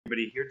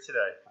Everybody here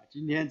today.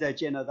 今天再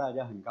见到大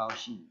家很高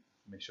兴。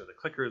 Make sure the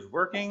clicker is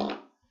working.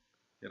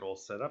 Get all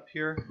set up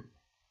here.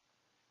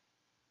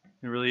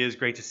 It really is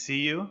great to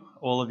see you,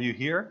 all of you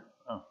here.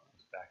 Oh,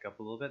 let's back up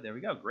a little bit. There we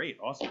go. Great.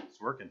 Awesome.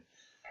 It's working.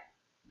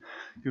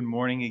 Good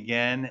morning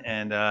again.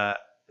 And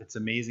it's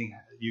amazing.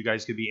 You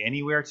guys could be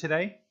anywhere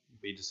today.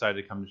 But you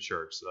decided to come to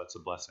church, so that's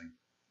a blessing.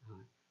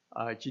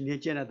 今天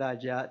见到大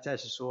家，再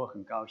次说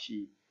很高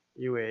兴，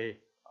因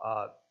为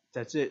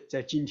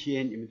在今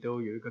天你们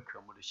都有一个渴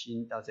慕的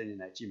心到这里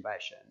来敬拜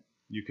神。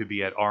 You could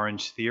be at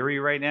Orange Theory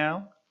right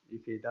now. 你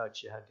可以到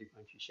其他地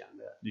方去享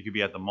乐。 You could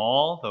be at the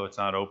mall, though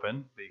it's not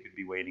open, but you could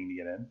be waiting to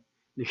get in.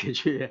 你可以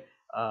去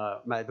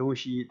买东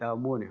西到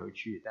莫里头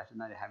去，但是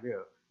那里还没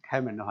有开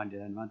门的话，你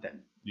在那方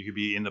等。 You could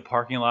be in the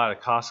parking lot at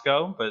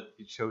Costco, but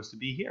you chose to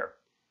be here.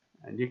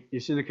 你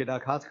甚至可以到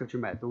Costco 去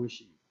买东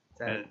西，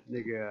在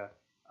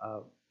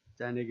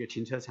那个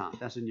停车场，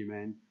但是你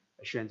们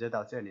选择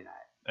到这里来。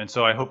 And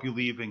so I hope you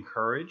leave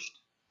encouraged.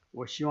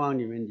 我希望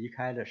你们离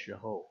开的时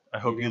候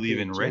I hope you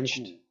leave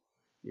enriched.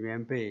 里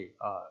面被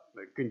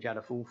更加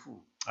的丰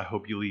富， I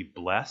hope you leave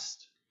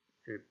blessed.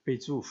 被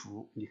祝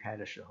福。离开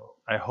的时候，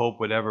 I hope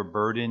whatever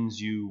burdens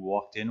you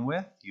walked in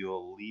with,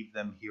 you'll leave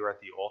them here at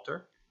the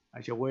altar.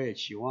 而且我也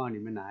期望你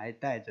们来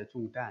带着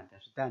重担，但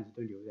是担子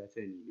都留在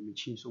这里，你们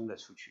轻松的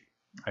出去。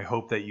 I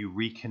hope that you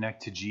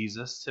reconnect to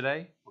Jesus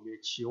today, 我们也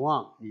期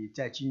望你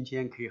在今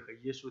天可以和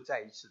耶稣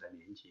再一次的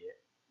连接，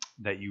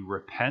 that you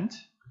repent.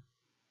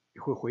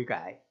 会悔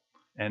改。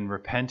 And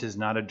repent is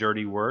not a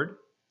dirty word.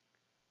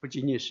 不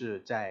仅仅是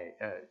在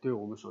对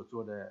我们所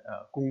做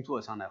的工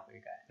作上的悔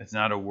改， It's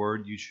not a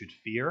word you should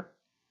fear.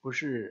 不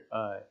是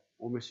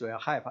我们所要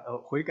害怕。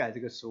悔改这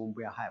个词我们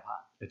不要害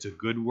怕， It's a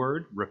good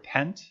word.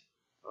 Repent.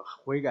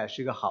 悔改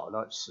是一个好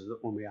的词，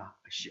我们要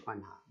喜欢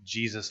它。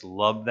 Jesus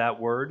loved that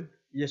word.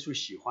 耶稣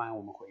喜欢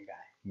我们悔改，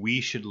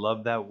 We should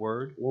love that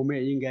word. 我们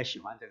也应该喜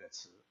欢这个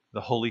词。 The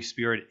Holy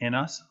Spirit in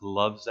us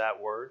loves that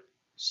word.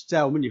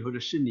 在我们里头的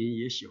圣灵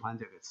也喜欢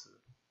这个词。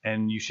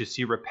 And you should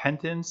see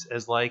repentance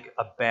as like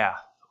a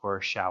bath or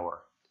a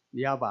shower.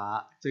 你要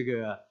把这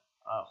个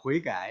悔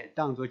改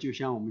当作就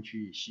像我们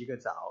去洗个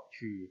澡，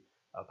去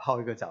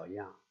泡一个澡一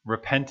样。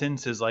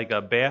 Repentance is like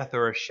a bath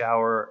or a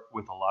shower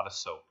with a lot of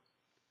soap.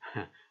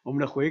 我们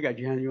的悔改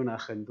就像用了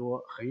很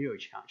多很有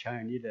强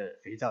有力的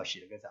肥皂洗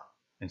了个澡，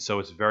 And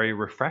so it's very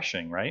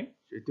refreshing, right?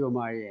 所以对我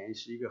们而言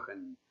是一个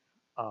很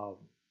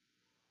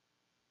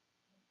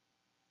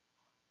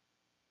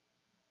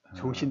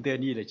重新得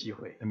力的机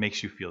会， It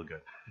makes you feel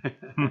good.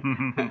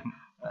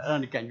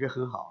 让你感觉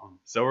很好。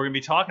 So we're going to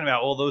be talking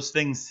about all those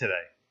things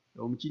today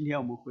我们今天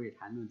我们会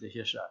谈论这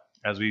些事儿，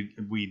 as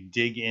we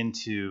dig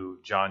into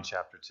John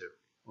chapter 2.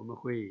 我们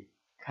会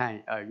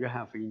看约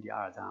翰福音第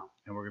2章。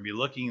 And we're going to be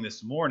looking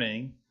this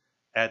morning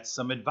at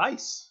some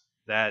advice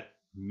that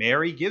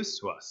Mary gives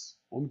to us.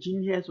 我们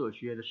今天所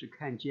学的是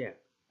看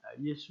见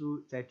耶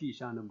稣在地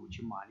上的母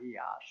亲玛利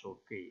亚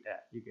所给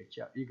的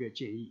一个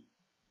建议。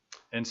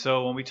 And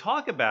so when we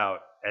talk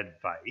about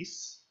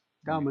advice,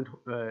 当我们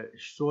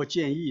说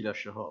建议的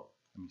时候，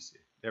 let me see.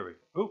 There we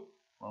go. Oh,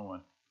 wrong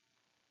one.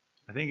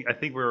 I think I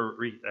think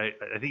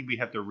we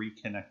have to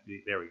reconnect.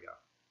 There we go.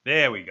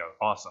 There we go.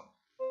 Awesome.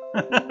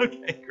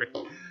 Okay, great.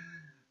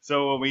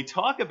 So when we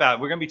talk about,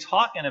 we're going to be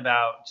talking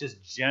about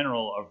just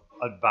general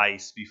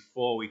advice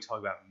before we talk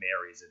about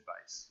Mary's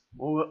advice.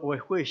 我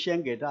会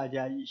先给大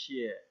家一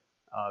些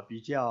比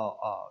较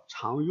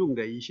常用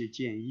的一些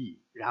建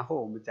议，然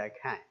后我们再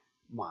看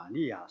玛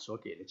利亚所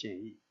给的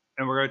建议。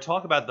 And we're going to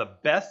talk about the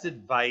best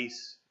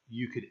advice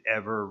you could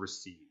ever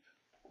receive.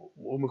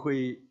 我们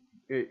会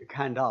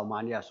看到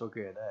玛利亚所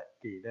给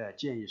的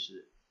建议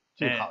是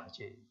最好的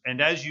建议。 And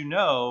as you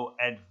know,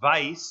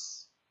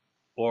 advice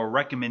or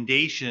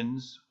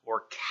recommendations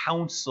or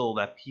counsel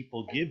that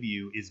people give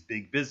you is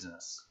big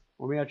business.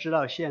 我们要知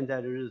道现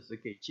在的日子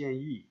给建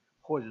议，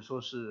或者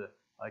说是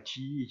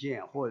提意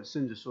见，或者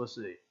甚至说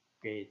是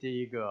给这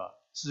一个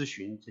咨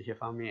询这些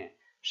方面，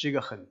是一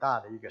个很大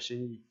的一个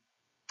生意。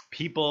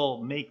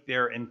 People make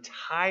their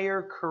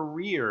entire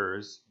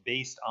careers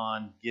based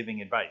on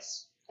giving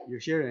advice. 有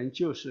些人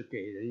就是给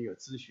人有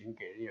咨询，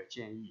给人有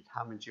建议，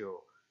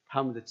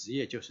他们的职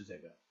业就是这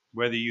个。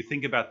 Whether you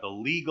think about the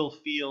legal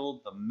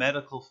field, the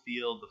medical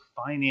field, the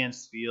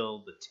finance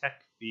field, the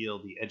tech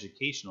field, the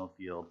educational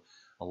field,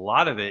 a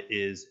lot of it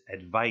is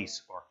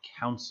advice or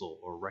counsel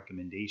or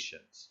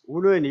recommendations. 无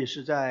论你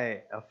是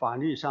在法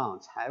律上、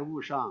财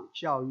务上、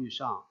教育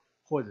上，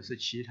或者是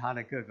其他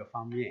的各个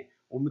方面，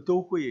我们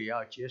都会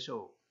要接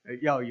受，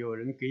要有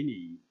人给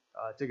你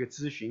这个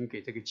咨询、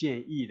给这个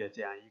建议的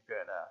这样一个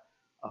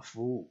的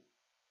服务。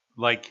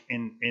 Like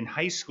in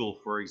high school,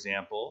 for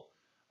example,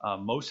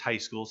 most high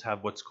schools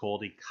have what's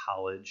called a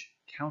college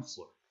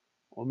counselor.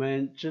 我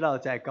们知道，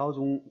在高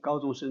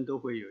中生都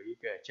会有一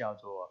个叫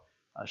做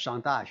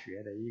上大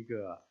学的一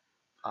个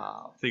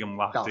I think I'm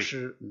locked. 导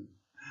师。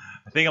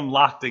 I think I'm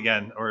locked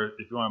again. Or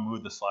if you want to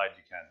move the slide,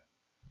 you can.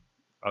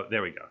 Oh,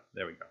 there we go.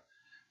 There we go.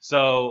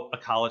 So a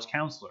college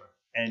counselor,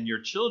 and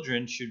your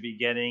children should be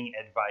getting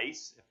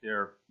advice if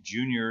they're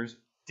juniors,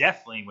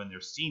 definitely when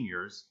they're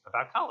seniors,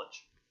 about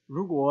college.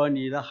 如果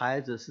你的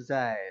孩子是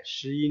在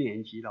11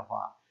年级的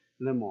话，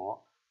那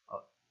么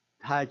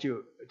他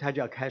就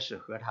要开始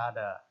和他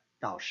的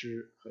导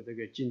师和这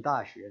个进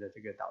大学的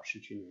这个导师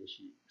去联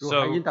系。如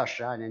果他已经 So 到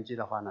12年级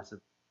的话，那是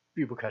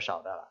必不可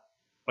少的了。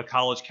a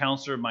college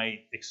counselor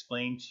might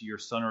explain to your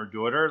son or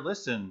daughter,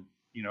 listen,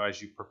 as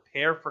you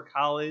prepare for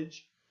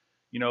college,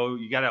 you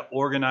got to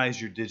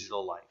organize your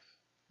digital life.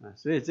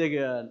 所以这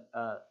个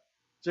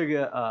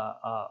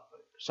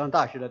上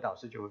大学的导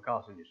师就会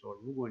告诉你说，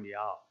如果你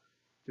要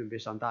准备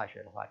上大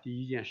学的话，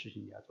第一件事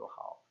情你要做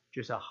好，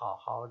就是要好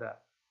好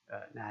的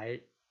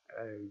来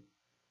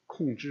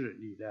控制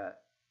你的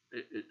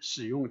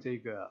使用这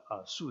个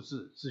数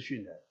字资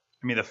讯的。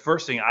I mean, the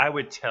first thing I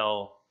would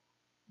tell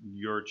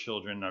your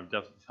children, I would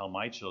definitely tell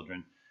my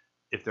children,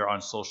 if they're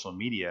on social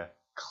media,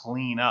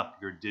 clean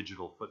up your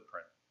digital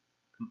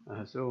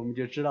footprint. 所以我们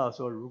就知道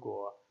说，如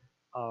果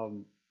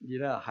你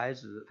的孩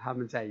子他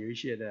们在有一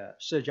些的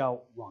社交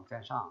网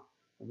站上，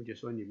我们就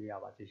说你们要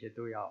把这些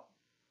都要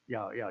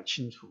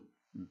清楚。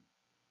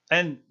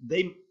And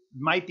they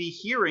might be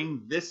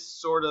hearing this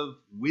sort of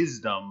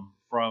wisdom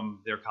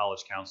from their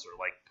college counselor,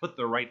 like put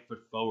the right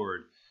foot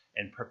forward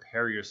and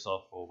prepare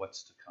yourself for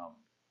what's to come.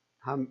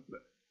 他们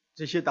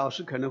这些导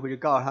师可能会就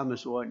告诉他们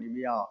说，你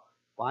们要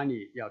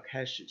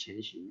开始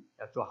前行，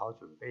要做好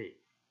准备，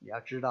你要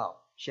知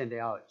道现在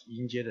要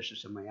迎接的是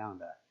什么样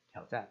的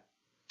挑战。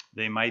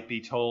They might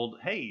be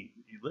told, hey,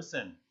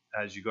 listen,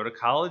 as you go to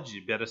college,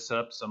 you better set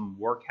up some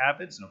work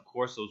habits. And of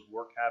course, those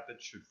work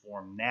habits should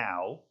form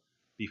now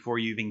before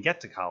you even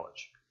get to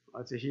college.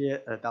 这些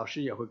导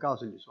师也会告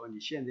诉你说，你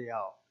现在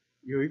要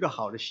有一个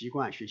好的习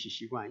惯，学习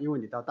习惯，因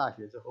为你到大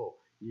学之后，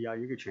你要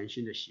有一个全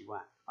新的习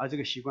惯，而这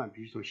个习惯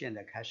必须从现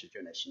在开始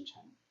就来形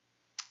成。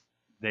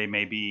They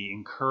may be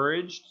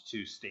encouraged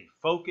to stay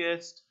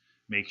focused,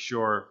 make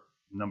sure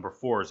number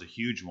 4 is a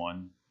huge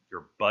one,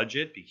 your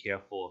budget, be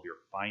careful of your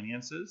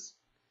finances.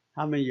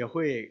 他们也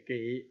会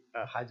给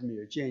孩子们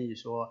有建议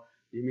说，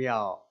你们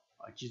要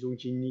集中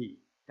精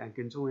力，但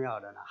更重要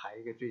的呢，还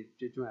有一个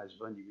最重要的是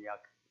说，你们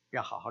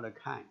要好好的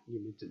看你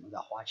们怎么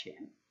的花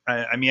钱。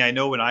I mean, I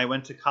know when I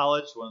went to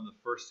college, one of the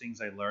first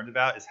things I learned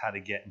about is how to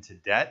get into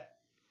debt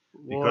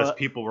because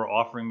people were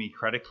offering me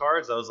credit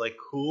cards. I was like,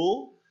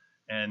 cool.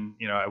 And,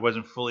 I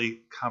wasn't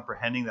fully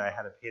comprehending that I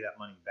had to pay that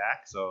money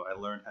back. So I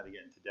learned how to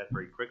get into debt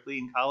very quickly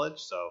in college.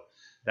 So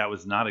that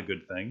was not a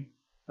good thing.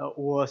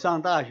 我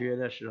上大学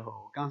的时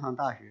候，刚上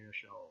大学的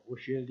时候，我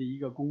学的第一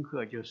个功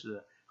课就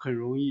是很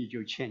容易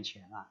就欠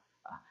钱了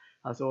啊。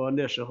他说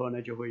那时候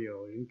呢，就会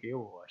有人给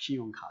我信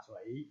用卡，说，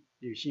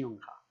有信用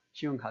卡，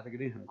信用卡这个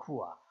东西很酷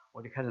啊，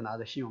我就开始拿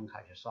着信用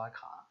卡去刷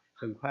卡，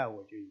很快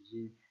我就已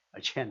经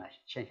欠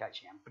下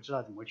钱，不知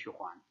道怎么去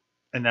还。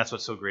And that's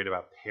what's so great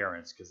about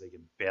parents because they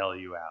can bail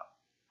you out.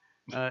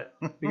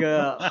 那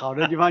个好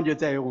的地方就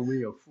在于我们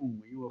有父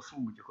母，因为父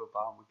母就会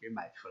把我们给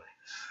买出来。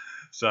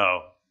So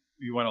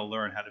you want to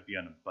learn how to be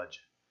on a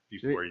budget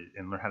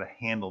and learn how to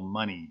handle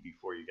money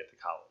before you get to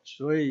college.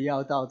 所以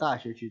要到大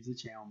学去之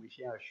前，我们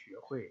先要学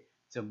会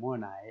怎么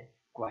来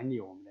管理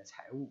我们的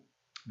财务。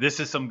This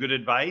is some good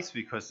advice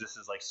because this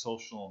is like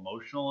social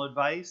emotional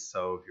advice.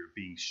 So if you're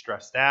being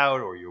stressed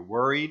out or you're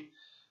worried,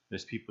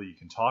 there's people you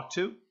can talk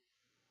to.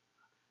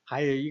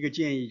 还有一个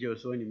建议就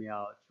是说，你们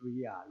要注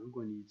意啊，如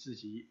果你自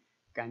己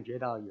感觉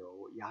到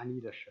有压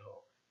力的时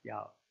候，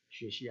要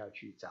学习要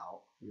去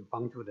找有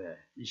帮助的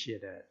一些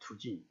的途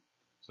径。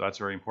So that's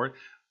very important.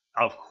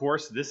 Of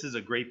course, this is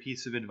a great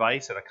piece of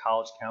advice that a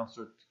college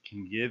counselor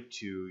can give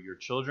to your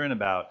children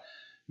about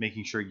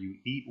making sure you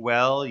eat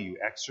well, you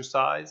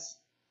exercise.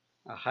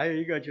 还有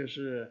一个就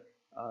是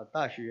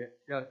大学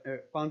要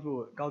帮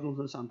助高中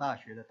生上大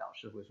学的导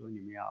师会说，你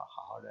们要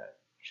好好的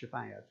吃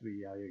饭，要注意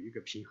要有一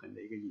个平衡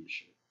的一个饮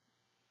食。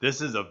This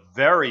is a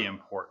very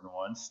important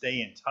one.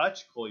 Stay in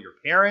touch, call your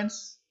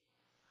parents.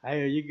 还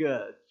有一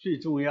个最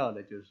重要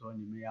的就是说，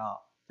你们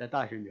要在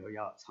大学里头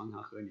要常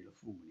常和你的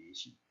父母联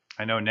系。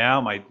I know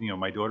now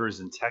my daughter is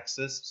in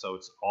Texas, so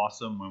it's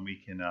awesome when we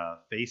can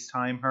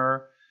FaceTime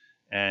her.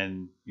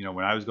 And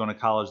when I was going to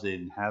college, they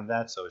didn't have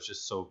that, so it's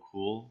just so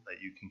cool that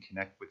you can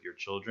connect with your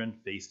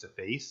children face to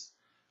face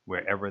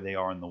wherever they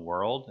are in the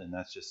world, and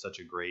that's just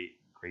such a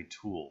great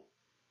tool.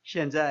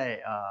 现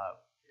在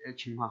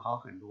情况好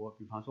很多，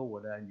比方说我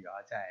的女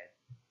儿在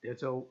德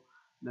州，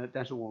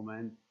但是我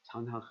们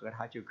常常和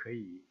她就可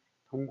以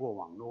通过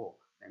网络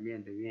来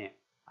面对面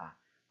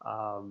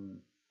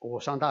我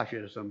上大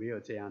学的时候没有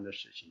这样的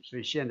事情，所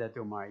以现在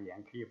对我们而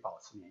言可以保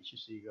持联系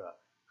是一个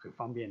很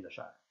方便的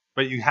事儿。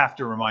But you have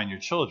to remind your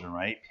children,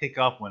 right? Pick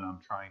up when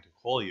I'm trying to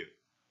call you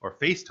or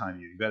FaceTime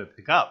you. You better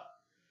pick up.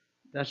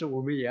 但是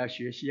我们也要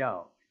学习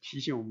要提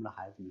醒我们的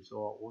孩子们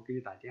说，我给你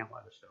打电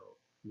话的时候，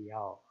你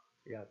要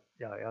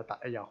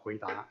回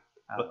答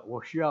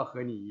我需要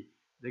和你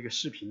这个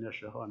视频的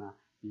时候呢，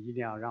你一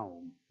定要让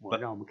我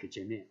们可以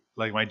见面。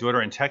Like my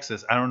daughter in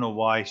Texas, I don't know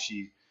why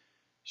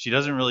she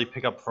doesn't really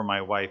pick up for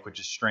my wife, which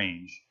is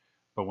strange.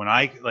 But when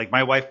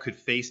my wife could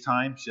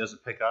FaceTime, she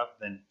doesn't pick up.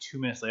 Then 2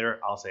 minutes later,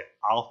 I'll say,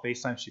 I'll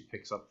FaceTime. She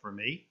picks up for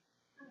me.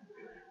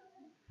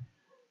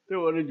 对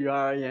我的女儿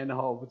而言的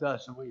话，我不知道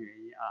什么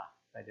原因啊，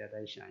大家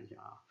再想一想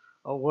啊。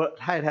我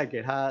太太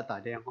给他打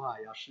电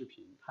话要视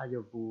频，他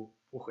就不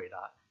回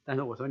答。但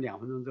是我说2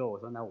分钟之后，我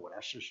说那我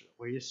来试试。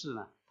我一试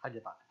呢，他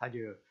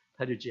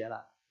就接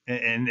了。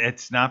And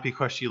it's not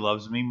because she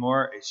loves me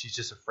more. She's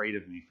just afraid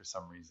of me for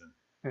some reason.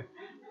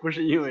 不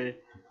是因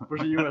为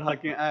他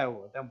更爱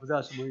我，但不知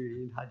道什么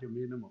原因他就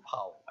没那么怕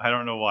我。I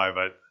don't know why,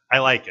 but I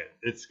like it.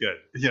 It's good.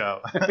 You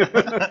know,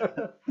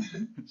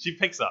 she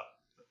picks up.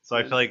 So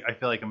I feel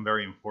like I'm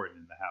very important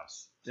in the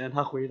house. 但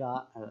他回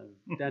答，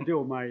但对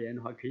我们而言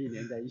的话，可以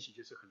连在一起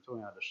就是很重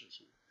要的事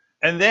情。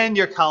And then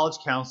your college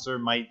counselor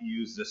might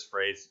use this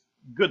phrase,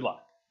 "Good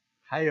luck."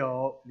 还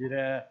有你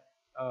的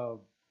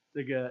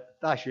这个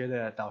大学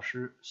的导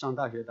师，上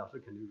大学的导师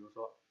肯定就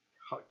说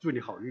好，祝你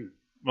好运。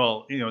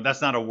Well, you know,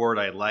 that's not a word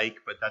I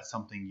like, but that's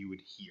something you would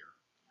hear.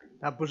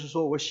 他不是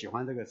说我喜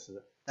欢这个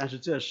词，但是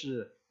这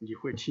是你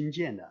会听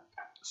见的。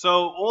So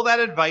all that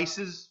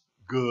advice is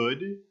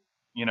good.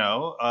 You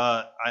know,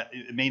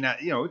 it may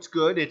not, you know, it's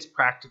good. It's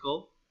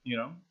practical. You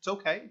know, it's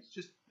okay. It's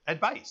just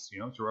advice. You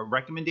know, it's a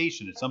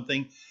recommendation. It's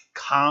something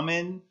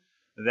common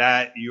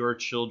that your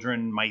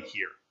children might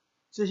hear.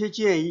 这些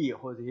建议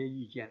或者这些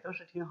意见都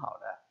是挺好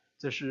的，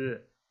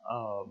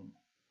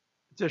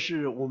这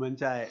是我们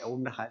在我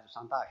们的孩子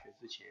上大学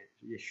之前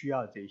也需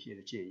要这些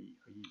的建议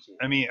和意见。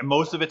I mean,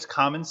 most of it's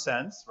common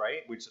sense,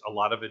 right? Which a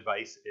lot of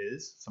advice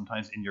is.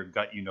 Sometimes in your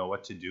gut you know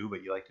what to do,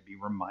 but you like to be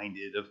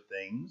reminded of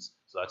things.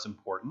 So that's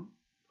important.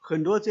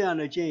 很多这样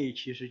的建议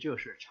其实就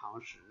是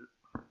常识。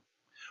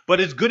But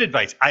it's good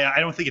advice.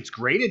 I don't think it's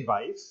great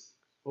advice.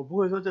 我不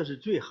会说这是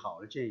最好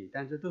的建议，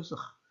但这都是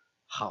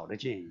好的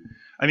建议。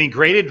I mean,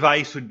 great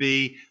advice would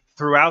be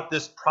throughout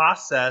this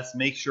process,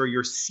 make sure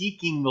you're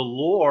seeking the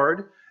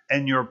Lord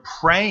and you're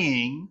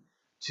praying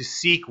to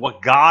seek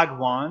what God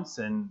wants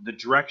and the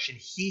direction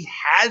He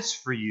has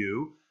for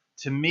you.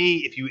 To me,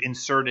 if you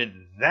inserted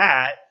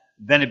that,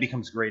 then it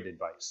becomes great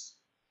advice.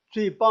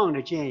 最棒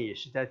的建议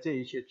是在这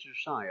一切之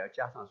上，要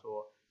加上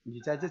说，你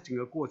在这整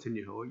个过程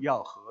里头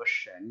要和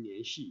神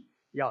联系，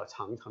要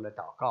常常的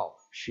祷告，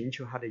寻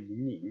求他的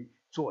引领，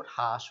做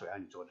他所要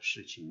你做的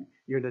事情。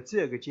有了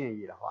这个建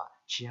议的话，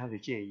其他的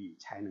建议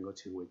才能够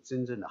成为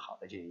真正的好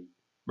的建议。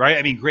Right?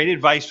 I mean, great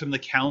advice from the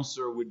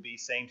counselor would be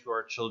saying to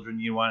our children,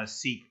 you want to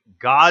seek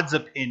God's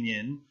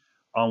opinion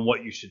on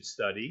what you should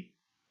study.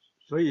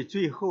 所以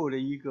最后的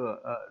一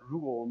个如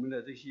果我们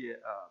的这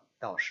些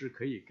导师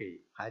可以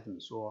给孩子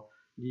们说，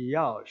你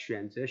要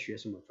选择学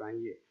什么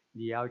专业，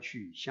你要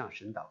去向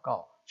神祷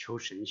告，求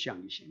神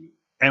向你显明。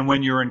And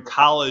when you're in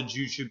college,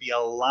 you should be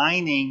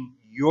aligning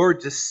your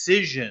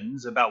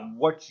decisions about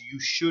what you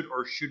should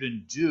or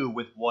shouldn't do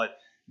with what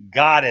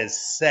God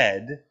has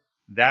said.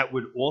 That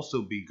would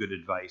also be good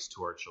advice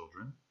to our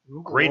children.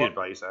 Great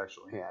advice,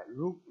 actually.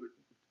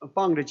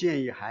 棒的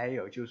建议还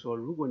有就是说，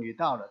如果你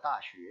到了大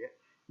学，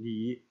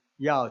你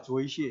要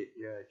做一些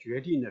决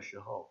定的时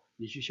候，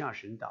你去向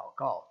神祷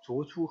告，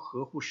做出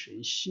合乎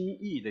神心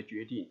意的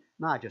决定，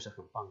那就是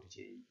很棒的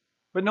建议。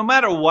But no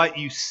matter what,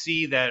 you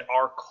see that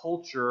our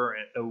culture,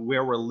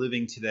 where we're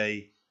living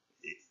today,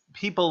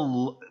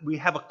 we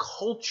have a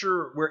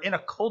culture, we're in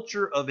a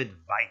culture of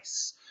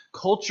advice,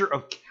 culture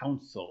of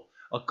counsel,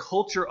 a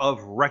culture of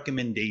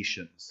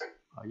recommendations.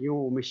 因为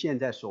我们现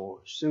在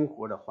所生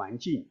活的环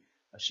境、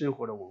生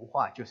活的文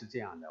化就是这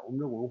样的，我们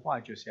的文化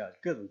就是要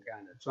各种各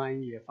样的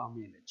专业方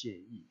面的建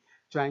议、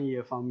专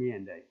业方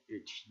面的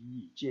提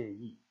议、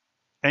建议。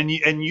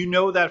And you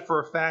know that for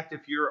a fact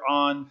if you're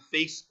on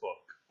Facebook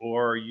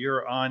or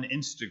you're on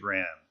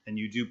Instagram and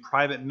you do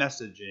private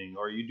messaging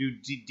or you do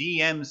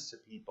DMs to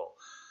people,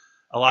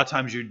 a lot of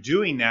times you're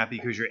doing that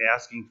because you're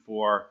asking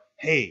for,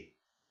 hey,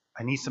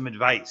 I need some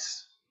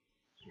advice.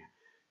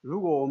 如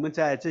果我们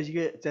在这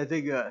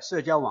个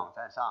社交网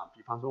站上，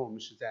比方说我们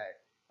是在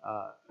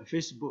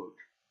Facebook，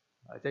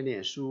在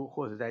脸书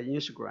或者在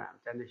Instagram，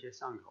 在那些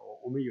上头，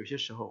我们有些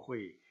时候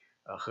会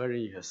和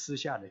人有私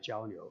下的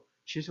交流。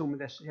其实我们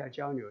在私下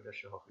交流的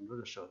时候，很多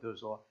的时候都是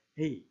说，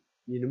嘿，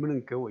你能不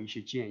能给我一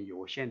些建议？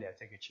我现在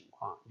这个情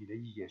况，你的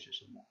意见是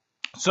什么？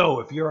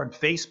 So if you're on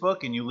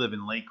Facebook and you live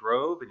in Lake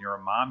Grove and you're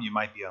a mom, you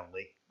might be on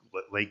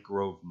Lake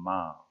Grove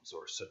Moms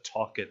or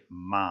Setauket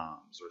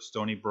Moms or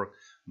Stony Brook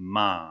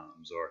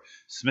Moms or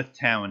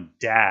Smithtown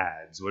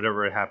Dads,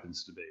 whatever it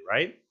happens to be,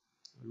 right?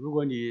 如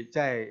果你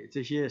在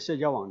这些社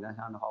交网站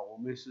上的话，我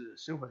们是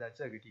生活在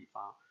这个地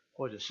方，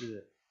或者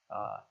是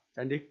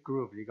在 Lake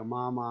Grove 的一个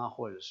妈妈，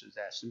或者是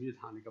在史密斯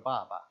堂的一个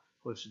爸爸，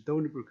或者是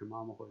Stony Brook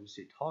妈妈，或者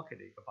是 Setauket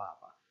的一个爸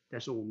爸。但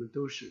是我们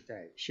都是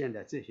在现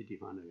在这些地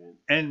方的人。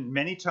And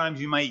many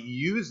times you might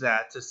use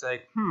that to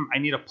say, I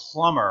need a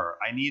plumber,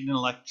 I need an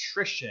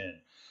electrician.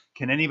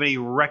 Can anybody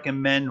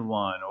recommend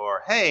one?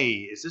 Or,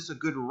 hey, is this a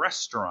good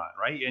restaurant,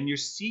 right? And you're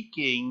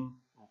seeking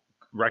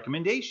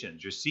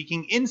recommendations. You're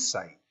seeking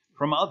insight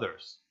from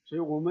others. 所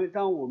以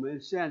当我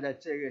们现在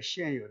这个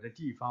现有的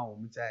地方，我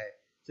们在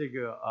这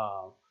个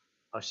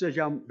社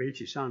交媒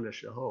体上的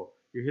时候，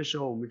有些时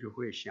候我们就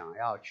会想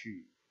要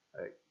去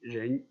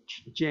人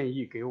建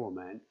议给我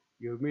们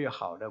有没有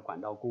好的管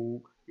道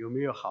工，有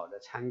没有好的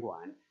餐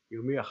馆，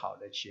有没有好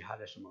的其他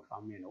的什么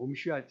方面的，我们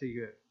需要这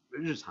个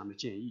日常的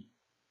建议。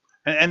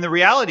And the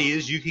reality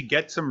is you could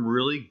get some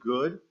really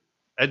good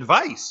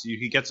advice. You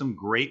could get some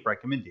great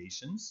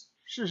recommendations.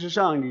 事实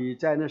上，你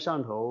在那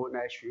上头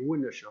来询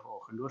问的时候，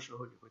很多时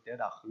候你会得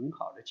到很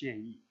好的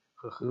建议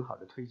和很好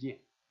的推荐。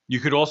You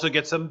could also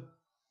get some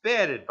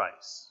bad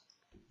advice.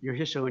 有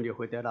些时候你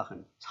会得到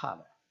很差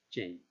的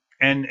建议。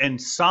And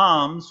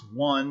Psalms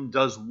 1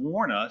 does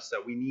warn us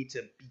that we need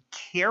to be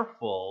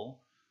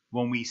careful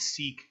when we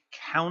seek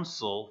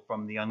counsel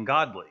from the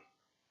ungodly.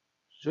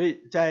 所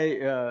以在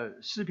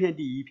诗篇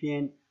第1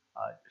篇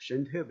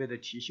神特别的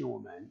提醒我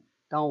们，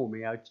当我们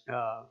要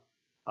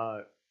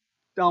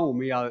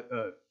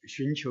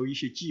寻求一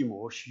些计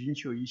谋，寻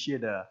求一些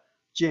的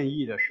建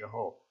议的时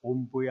候，我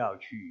们不要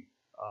去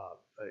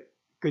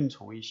跟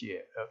从一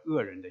些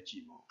恶人的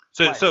计谋。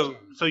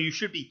So you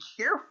should be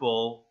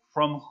careful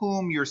from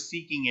whom you're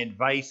seeking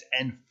advice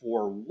and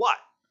for what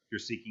you're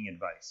seeking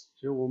advice.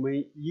 所以我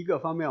们一个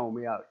方面我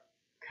们要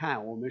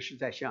看我们是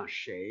在向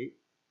谁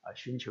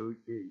寻求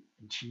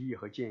提议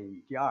和建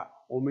议。第二，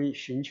我们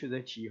寻求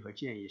的提议和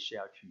建议是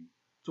要去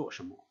做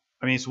什么。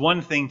I mean, it's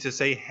one thing to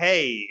say,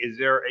 hey, is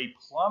there a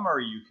plumber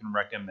you can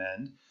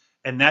recommend?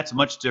 And that's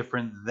much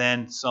different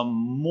than some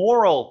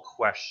moral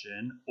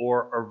question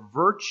or a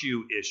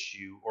virtue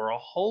issue or a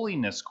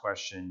holiness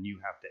question you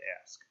have to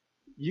ask.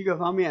 一个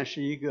方面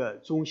是一个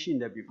中性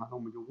的，比方说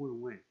我们就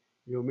问问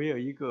有没有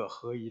一个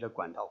合宜的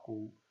管道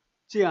工，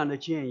这样的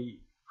建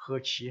议和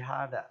其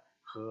他的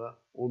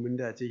和我们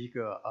的这一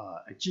个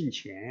敬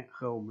虔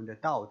和我们的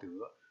道德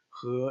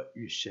和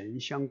与神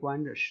相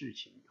关的事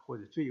情或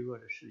者罪恶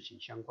的事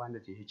情相关的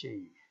这些建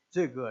议，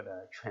这个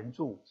的权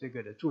重，这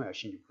个的重要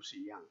性就不是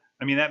一样的。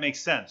I mean, that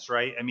makes sense,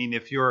 right? I mean,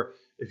 if your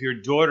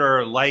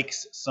daughter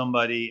likes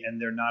somebody and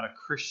they're not a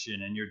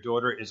Christian and your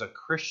daughter is a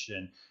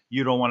Christian,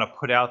 you don't want to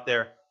put out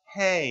there,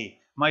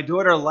 hey, my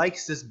daughter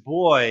likes this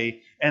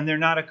boy and they're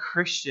not a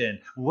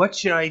Christian. What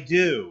should I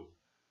do?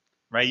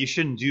 Right? You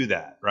shouldn't do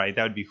that, right?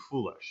 That would be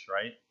foolish,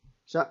 right?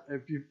 像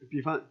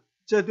比方，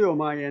这对我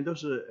们而言都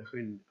是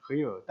很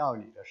有道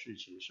理的事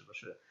情，是不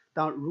是？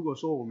如果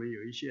说我们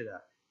有一些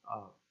的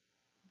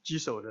棘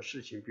手的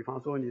事情，比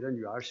方说你的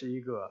女儿是一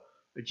个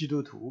基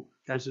督徒，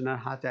但是呢，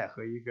她在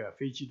和一个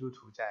非基督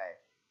徒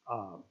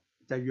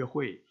在约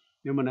会，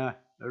那么呢，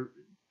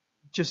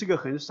这是个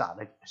很傻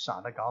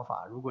的搞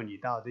法。如果你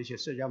到这些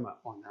社交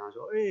网站上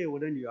说，哎，我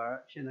的女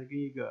儿现在跟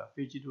一个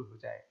非基督徒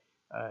在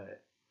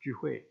聚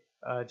会，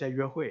在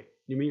约会，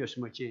你们有什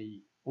么建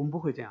议？我们不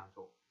会这样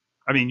做。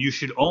I mean, you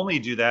should only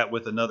do that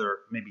with another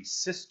maybe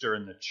sister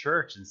in the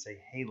church and say,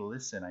 hey,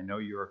 listen, I know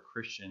you're a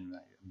Christian,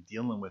 I'm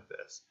dealing with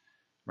this,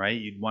 right?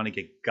 You'd want to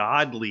get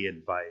godly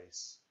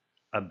advice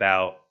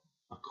about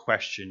a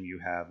question you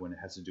have when it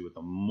has to do with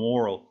a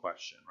moral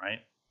question,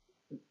 right?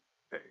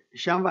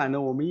 相反的，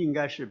我们应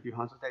该是，比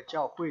方说在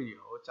教会里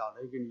头找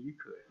了一个你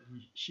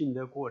信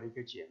得过的一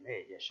个姐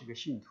妹，也是个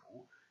信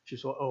徒，去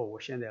说哦，我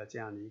现在有这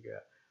样的一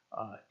个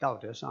道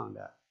德上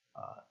的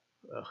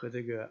和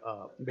这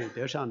个美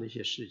德上的一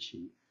些事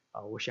情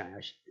我想要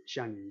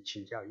向你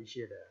请教一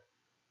些的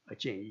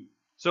建议。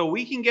So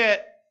we can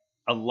get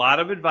a lot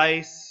of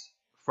advice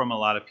from a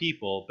lot of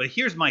people, but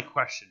here's my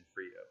question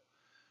for you.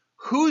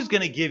 Who's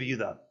going to give you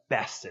the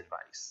best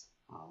advice?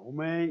 我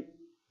们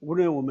无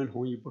论我们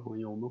同意不同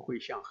意，我们会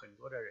向很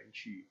多的人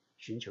去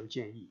寻求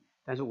建议。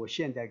但是我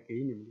现在给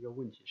你们一个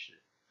问题是，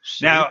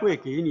谁会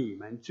给你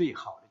们最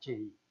好的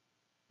建议？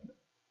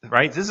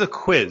 Right? This is a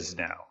quiz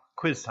now.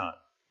 Quiz time.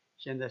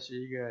 现在是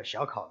一个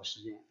小考的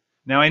时间。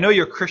Now I know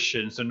you're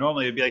Christian, so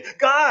normally it'd be like,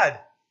 God!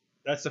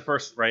 That's the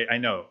first, right? I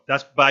know.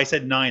 But I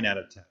said 9 out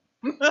of 10.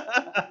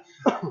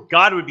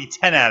 God would be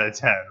 10 out of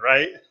 10,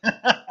 right?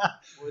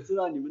 我知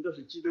道你们都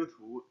是基督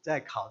徒，在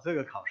考这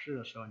个考试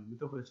的时候，你们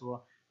都会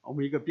说我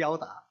们一个标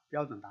准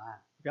答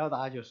案。标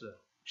答就是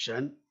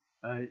神。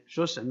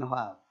说神的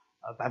话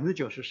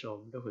，90%时候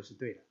我们都会是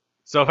对的。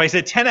So if I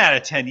said 10 out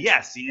of 10,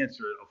 yes, the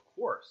answer, of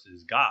course,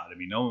 is God. I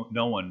mean, no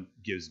one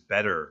gives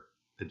better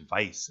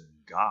advice than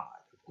God.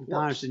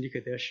 当然是你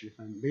可得10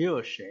分，没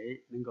有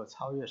谁能够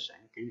超越神，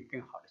给你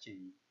更好的建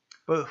议。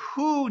But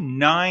who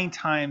 9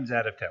 times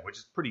out of 10, which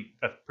is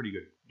that's pretty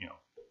good,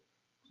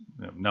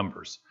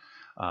 numbers.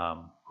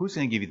 Who's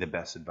going to give you the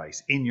best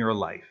advice in your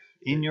life?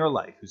 In your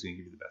life, who's going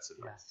to give you the best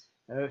advice?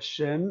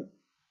 神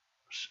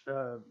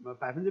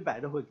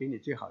100%都会给你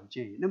最好的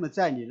建议。那么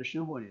在你的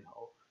生活里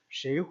头，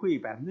谁会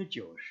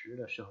90%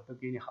的时候都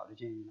给你好的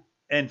建议呢？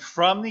 And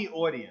from the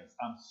audience,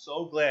 I'm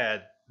so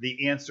glad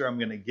the answer I'm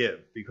going to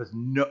give, because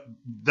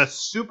the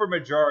super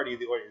majority of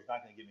the audience is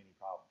not going to give me any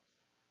problems.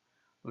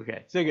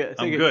 OK， 这个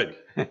I'm good.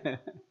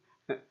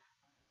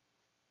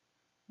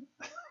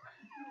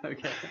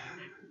 OK，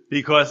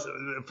 Because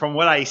from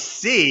what I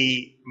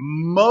see,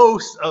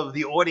 most of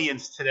the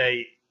audience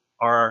today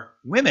are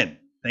women,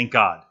 thank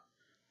God.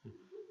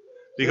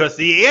 Because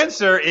the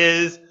answer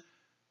is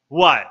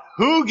what?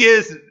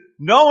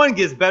 No one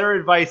gives better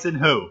advice than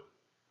who?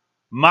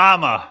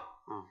 Mama.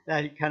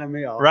 大家看到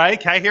没有 Right?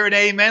 Can I hear an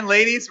amen,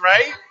 ladies?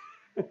 Right?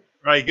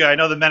 Right, good. I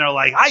know the men are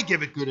like, I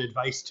give it good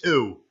advice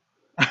too.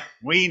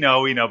 We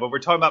know, but we're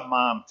talking about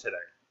mom today.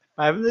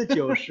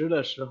 90%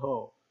的时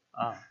候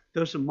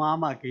都是妈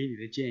妈给你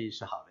的建议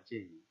是好的建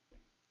议。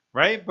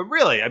Right? But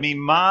really, I mean,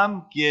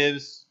 mom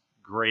gives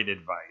great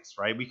advice,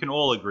 right? We can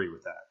all agree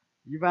with that.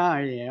 一般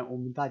而言，我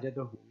们大家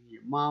都同意，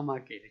妈妈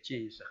给的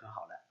建议是很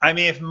好的。I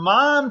mean, if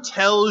mom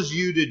tells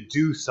you to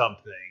do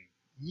something,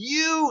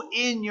 you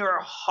in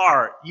your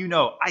heart, you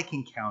know, I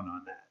can count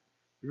on that.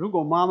 如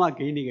果妈妈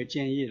给你个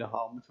建议的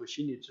话，我们从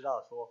心里知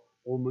道说，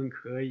我们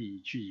可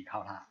以去依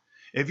靠她。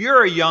If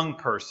you're a young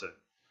person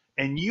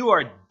and you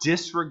are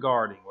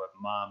disregarding what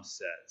mom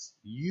says,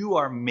 you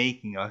are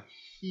making a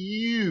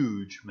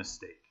huge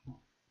mistake.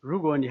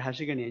 如果你还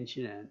是个年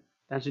轻人，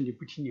但是你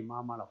不听你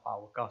妈妈的话，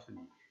我告诉你，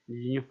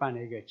你已经犯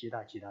了一个极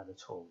大的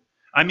错误。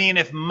I mean,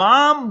 if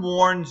mom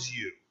warns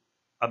you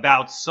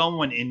about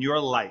someone in your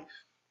life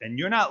and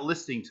you're not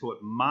listening to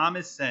what mom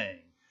is saying,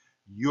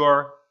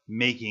 you're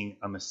making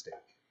a mistake.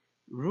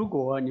 如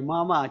果你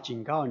妈妈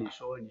警告你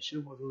说你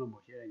生活中的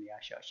某些人你要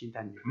小心，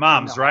但你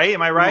Moms, right?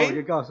 Am I 那我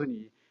就 right? 告诉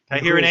你 Can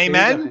I hear an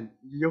amen?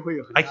 你就会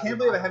有很 I 大的 can't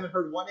believe I haven't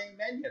heard one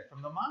amen yet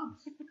from the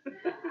moms.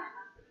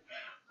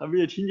 还没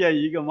有听见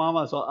一个妈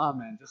妈说阿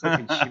门，这是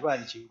很奇怪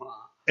的情况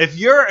啊。If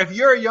you're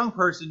a young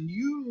person,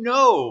 you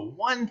know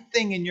one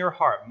thing in your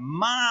heart.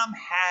 Mom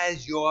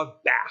has your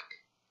back.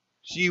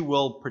 She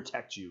will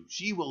protect you.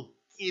 She will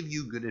give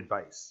you good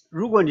advice.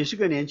 如果你是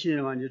个年轻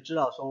人嘛，你就知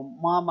道说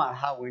妈妈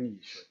她为你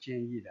所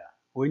建议的，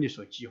为你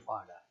所计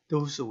划的，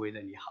都是为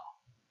了你好。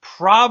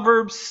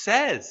Proverbs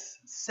says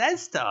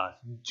to us,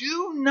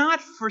 do not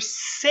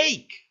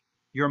forsake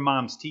your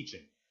mom's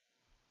teaching.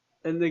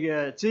 那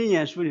个箴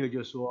言书里头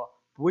就说，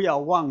不要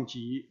忘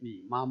记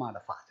你妈妈的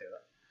法则。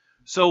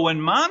So when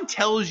mom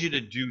tells you to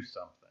do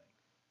something,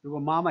 如果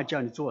妈妈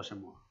叫你做什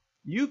么，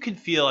 you can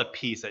feel at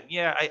peace that,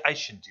 yeah, I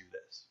should do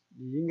this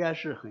你应该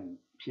是很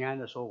平安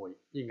的说，我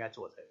应该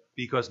做这个，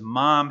 because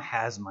mom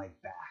has my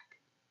back.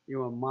 因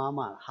为妈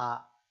妈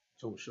她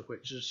总是会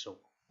支持我。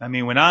 I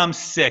mean, when I'm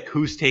sick,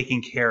 who's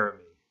taking care of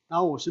me?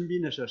 当我生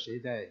病的时候，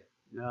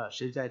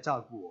谁在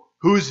照顾我？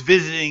 Who's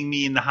visiting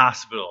me in the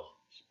hospital?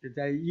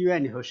 在医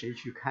院里头谁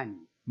去看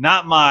你？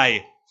 Not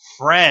my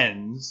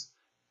friends,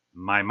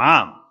 my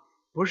mom.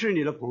 不是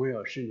你的朋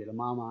友，是你的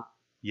妈妈。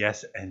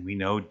 Yes, and we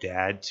know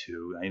dad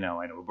too. I know.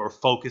 We're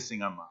focusing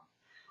on mom.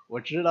 我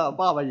知道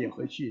爸爸也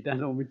会去，但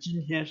是我们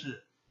今天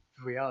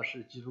主要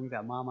是集中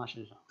在妈妈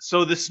身上。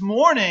 So this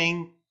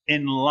morning,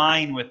 in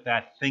line with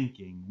that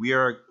thinking, we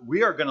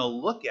are going to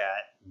look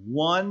at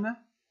one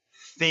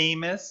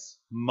famous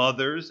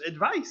mother's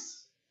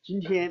advice. 今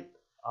天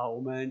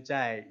我们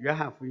在约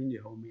翰福音里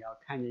头，我们要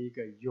看见一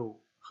个有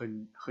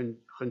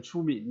很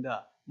出名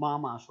的妈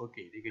妈所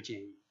给的一个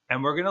建议。 And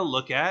we're going to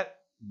look at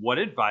what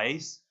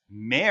advice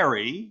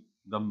Mary,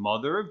 the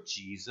mother of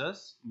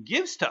Jesus,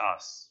 gives to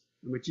us.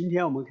 那么今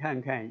天我们看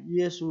看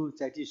耶稣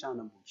在地上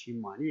的母亲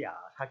玛利亚，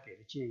她给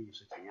的建议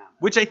是怎样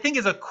的？ Which I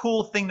think is a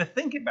cool thing to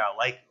think about.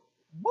 Like,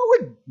 what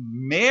would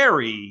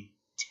Mary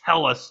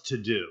tell us to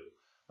do?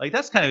 Like,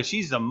 that's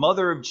she's the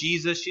mother of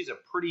Jesus. She's a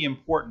pretty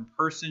important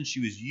person.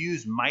 She was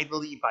used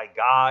mightily by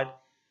God.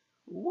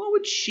 What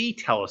would she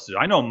tell us to do?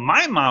 I know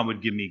my mom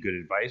would give me good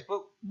advice,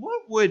 but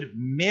what would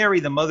Mary,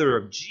 the mother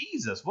of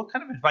Jesus, what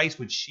kind of advice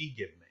would she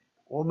give me?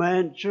 我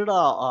们知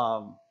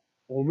道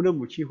我们的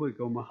母亲会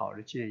给我们好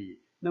的建议。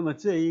那么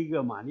这一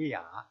个玛利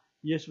亚，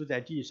耶稣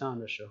在地上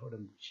的时候的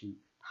母亲，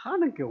她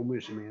能给我们有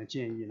什么样的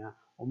建议呢？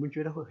我们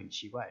觉得会很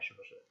奇怪，是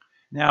不是？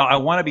 Now, I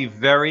want to be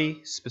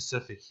very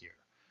specific here.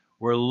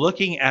 We're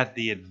looking at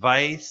the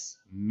advice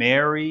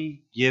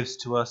Mary gives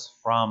to us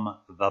from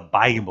the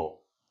Bible.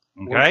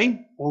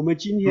 Okay? 我们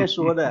今天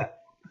说的，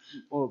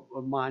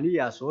玛利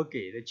亚所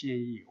给的建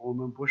议，我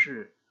们不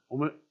是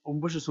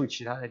从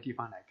其他的地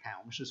方来看，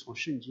我们是从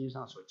圣经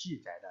上所记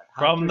载的。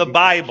 From the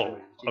Bible.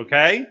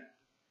 Okay?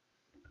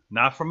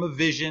 Not from a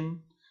vision.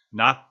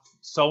 Not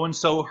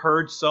so-and-so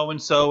heard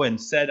so-and-so and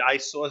said, I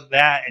saw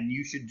that and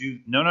you should do...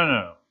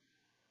 No.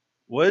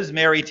 What does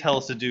Mary tell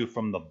us to do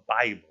from the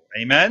Bible?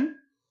 Amen?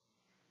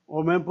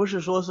 我们不是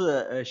说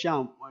是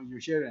像有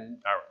些人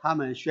Alright. 他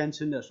们宣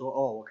称的说，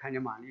我看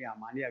见玛利亚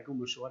跟我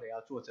们说的要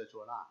做这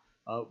做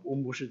那，我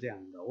们不是这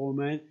样的，我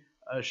们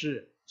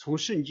是从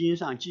圣经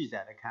上记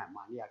载的看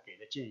玛利亚给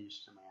的建议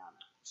是什么样的。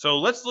 So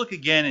let's look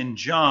again in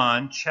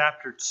John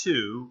chapter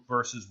 2,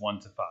 verses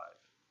 1 to 5.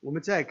 我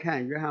们再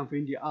看约翰福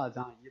音第2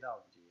章1到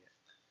5节。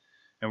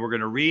 And we're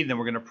going to read and then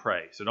we're going to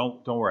pray. So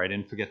don't worry, I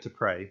didn't forget to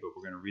pray, but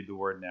we're going to read the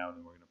word now and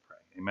then we're going to pray.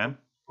 Amen?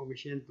 我们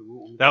先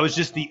读。 That was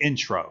just the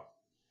intro.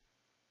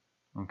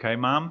 Okay,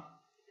 Mom?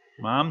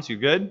 Moms, you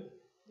good?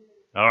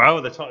 All right,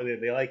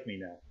 they like me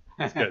now.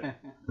 That's good.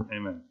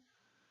 Amen.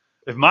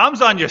 If Mom's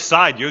on your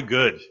side, you're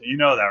good. You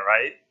know that,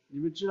 right? 你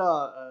们知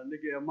道那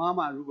个妈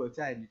妈如果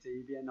在你这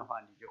一边的话，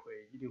你就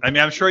会一定会。 I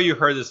mean, I'm sure you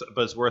heard this,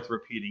 but it's worth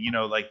repeating. You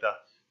know, like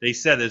they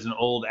said there's an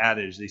old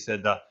adage. They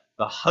said the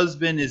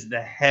husband is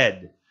the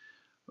head,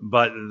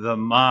 but the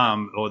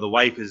mom or the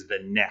wife is the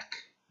neck,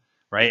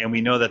 right? And we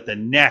know that the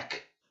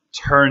neck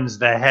turns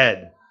the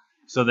head.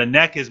 So the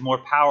neck is more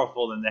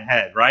powerful than the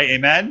head, right?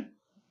 Amen?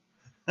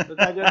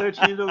 大家都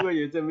听说过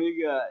有这么一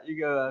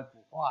个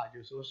古话，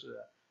就说是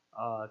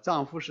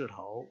丈夫是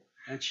头，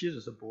妻子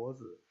是脖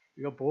子，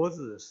这个脖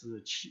子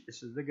使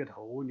这个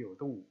头扭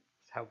动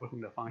才不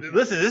同的方向。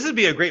 Listen, this would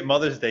be a great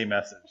Mother's Day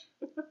message.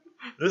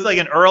 This is like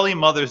an early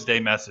Mother's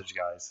Day message,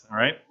 guys. All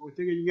right? 我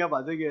这个应该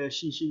把这个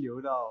信息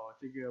留到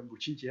这个母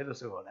亲节的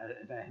时候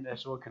来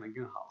说，可能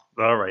更好。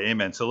 All right,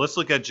 amen. So let's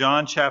look at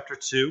John chapter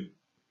 2,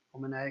 我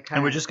们来看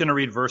and we're just going to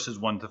read verses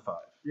 1 to 5.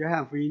 约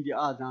翰福音第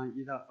2章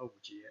1到5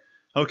节。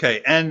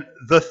 Okay, and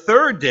the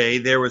third day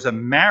there was a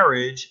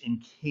marriage in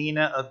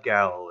Cana of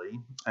Galilee,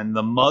 and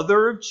the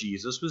mother of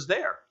Jesus was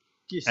there.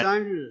 第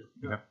3日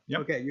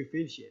Yep. OK, you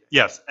finish it.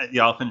 Yes,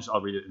 yeah, I'll finish.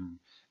 I'll read it.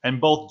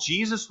 And both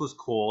Jesus was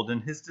called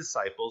and his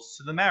disciples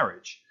to the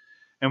marriage.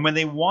 And when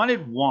they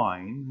wanted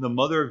wine, the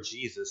mother of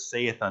Jesus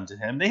saith unto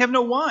him, They have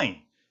no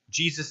wine.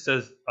 Jesus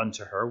says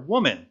unto her,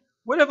 Woman,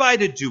 what have I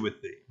to do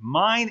with thee?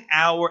 Mine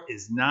hour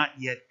is not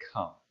yet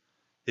come.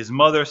 His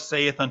mother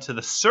saith unto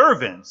the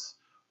servants,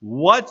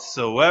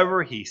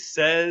 Whatsoever he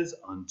says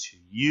unto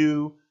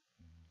you,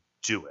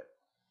 do it.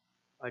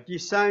 第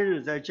3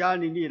日，在加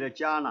利利的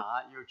迦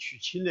拿有娶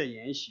亲的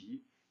筵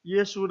席，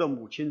耶稣的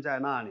母亲在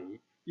那里，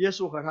耶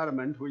稣和他的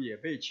门徒也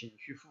被请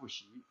去赴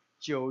席，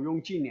酒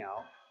用尽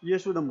了。耶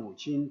稣的母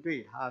亲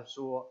对他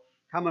说：“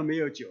他们没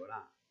有酒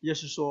了。”耶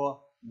稣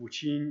说：“母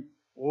亲，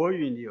我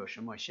与你有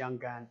什么相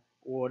干？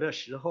我的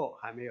时候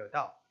还没有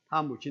到。”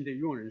他母亲对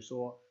佣人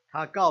说：“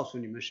他告诉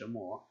你们什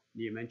么，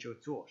你们就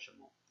做什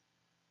么。”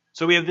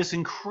 So we have this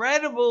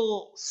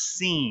incredible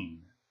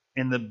scene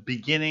in the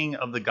beginning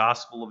of the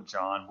Gospel of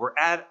John. We're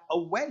at a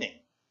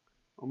wedding.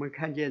 我们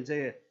看见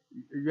这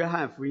约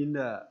翰福音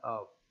的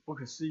不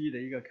可思议的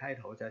一个开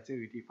头，在这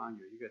个地方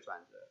有一个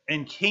转折。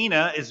 And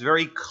Cana is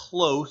very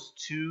close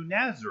to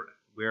Nazareth,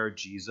 where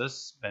Jesus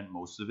spent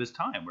most of his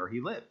time, where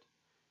he lived.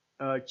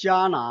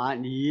 迦拿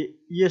离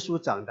耶稣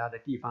长大的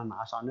地方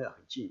拿撒勒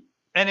很近。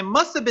 And it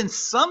must have been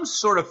some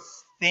sort of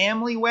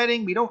family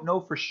wedding. We don't know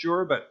for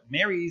sure, but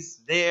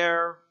Mary's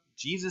there.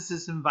 Jesus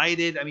is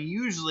invited. I mean,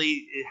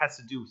 usually it has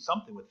to do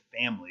something with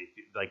family,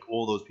 like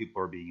all those people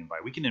are being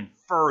invited. We can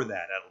infer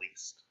that at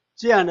least.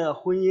 这样的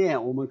婚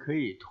宴，我们可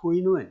以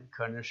推论，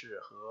可能是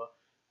和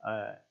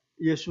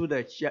耶稣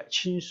的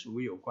亲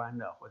属有关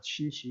的，或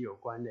亲戚有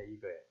关的一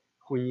个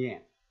婚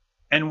宴。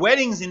 And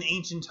weddings in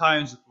ancient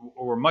times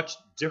were much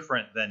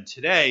different than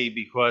today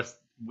because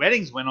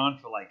weddings went on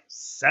for like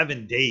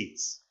 7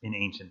 days in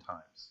ancient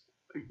times.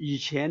 以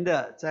前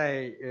的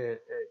在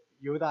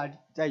犹大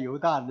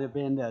那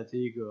边的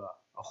这个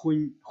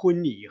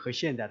婚礼和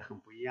现在的很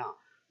不一样。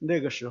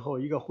那个时候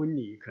一个婚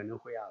礼可能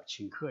会要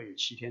请客有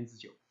7天之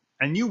久。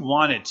 And you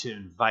wanted to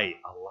invite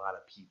a lot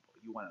of people.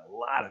 You wanted a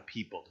lot of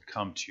people to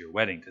come to your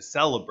wedding to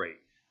celebrate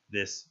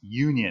this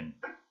union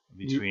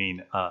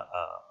between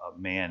a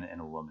man and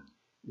a woman.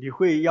 你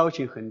会邀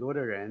请很多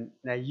的人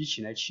来一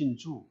起来庆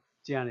祝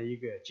这样的一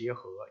个结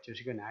合，就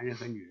是一个男人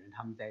和女人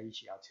他们在一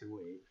起要成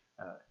为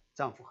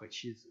丈夫和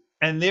妻子。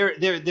 And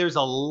there's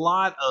a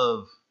lot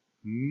of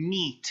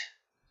meat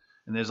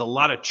and there's a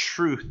lot of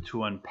truth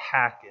to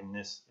unpack in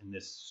this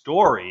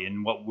story,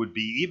 in what would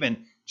be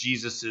even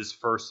Jesus's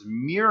first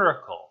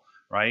miracle,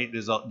 right?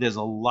 There's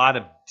a lot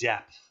of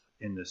depth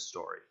in this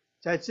story.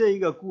 在这一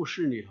个故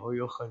事里头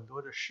有很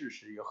多的事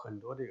实，有很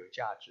多的有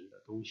价值的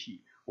东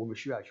西，我们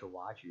需要去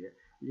挖掘，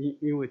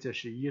因为这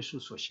是耶稣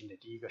所行的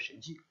第一个神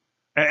迹。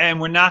 And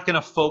we're not going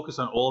to focus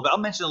on all of it. I'll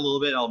mention a little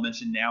bit. I'll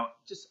mention now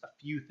just a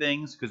few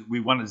things because we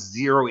want to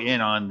zero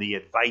in on the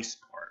advice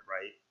part,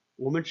 right?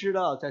 我们知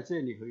道在这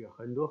里头有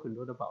很多很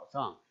多的宝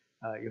藏，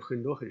有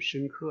很多很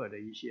深刻的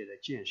一些的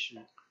见识，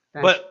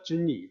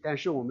真理，但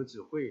是我们只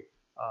会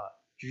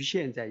局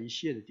限在一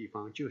些的地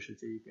方，就是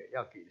这一个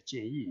要给的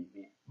建议里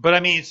面。 But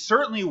I mean, it's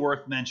certainly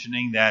worth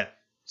mentioning that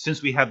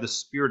since we have the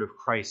Spirit of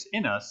Christ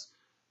in us,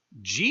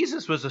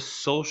 Jesus was a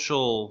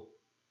social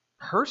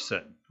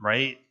person,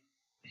 right?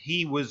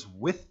 He was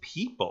with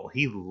people.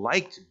 He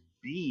liked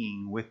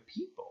being with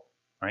people,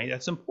 right?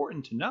 That's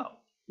important to know.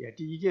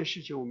 第一件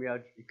事情我们要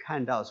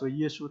看到，说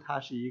耶稣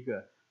他是一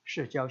个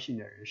社交性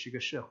的人，是一个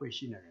社会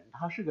性的人，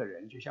他是个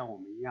人，就像我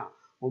们一样，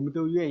我们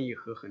都愿意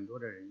和很多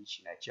的人一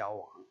起来交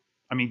往。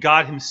 I mean,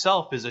 God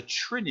himself is a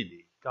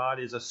trinity. God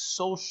is a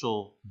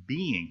social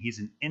being. He's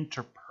an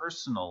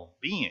interpersonal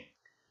being.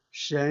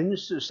 神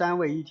是三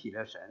位一体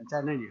的神，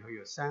在那里头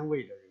有3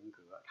位的人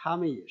格，他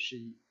们也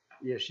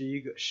是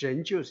一个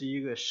神，就是一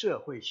个社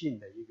会性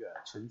的一个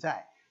存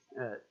在。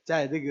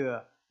在这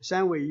个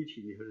3位一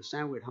体里头的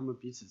3位，他们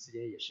彼此之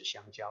间也是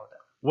相交的。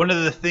 One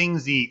of the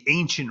things the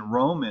ancient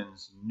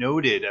Romans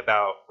noted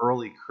about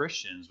early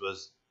Christians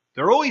was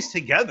they're always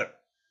together.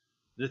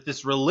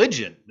 This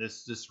religion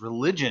is the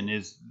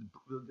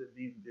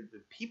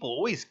people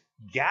always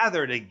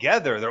gather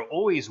together. They're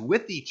always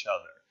with each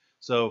other.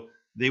 So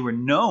they were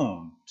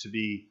known to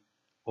be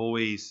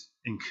always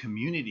in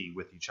community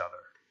with each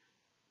other.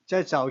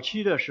 在早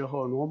期的时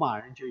候，罗马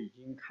人就已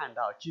经看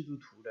到基督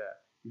徒的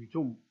与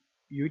众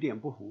有点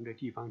不同的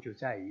地方，就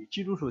在于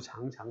基督徒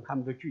常常他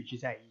们都聚集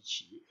在一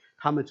起，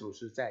他们总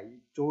是在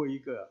作为一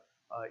个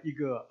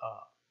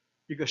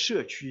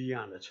社区一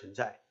样的存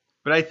在。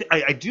 But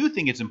I do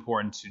think it's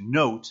important to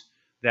note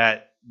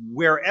that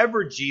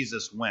wherever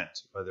Jesus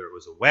went, whether it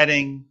was a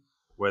wedding,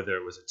 whether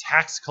it was a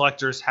tax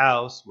collector's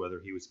house, whether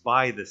he was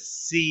by the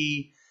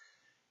sea,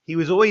 he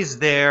was always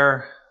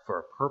there for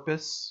a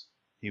purpose.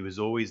 He was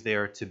always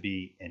there to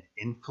be an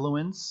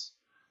influence.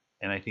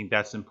 And I think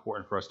that's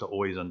important for us to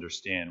always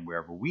understand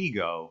wherever we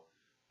go,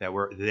 that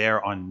we're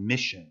there on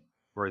mission.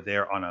 We're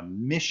there on a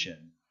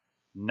mission,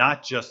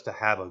 not just to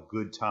have a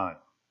good time.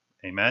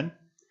 Amen?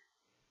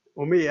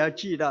 我们也要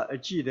记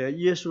得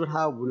耶稣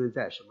他无论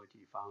在什么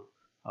地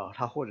方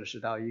他或者是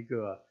到一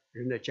个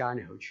人的家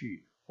里头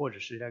去，或者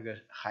是那个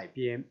海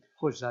边，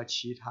或者是到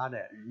其他的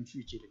人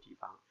聚集的地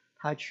方，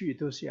他去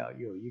都是要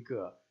有一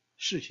个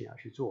事情要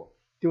去做，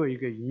都有一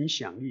个影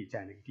响力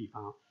在那个地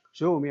方。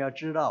所以我们要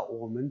知道，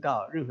我们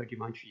到任何地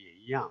方去也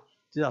一样，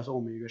知道说我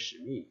们有一个使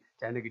命，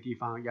在那个地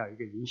方要有一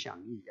个影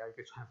响力，要有一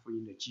个传福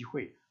音的机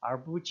会，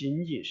而不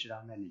仅仅是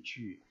到那里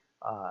去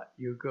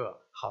有一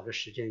个好的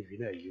时间娱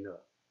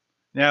乐。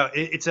Now,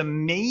 it's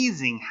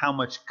amazing how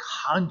much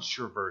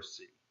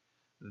controversy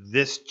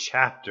this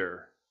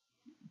chapter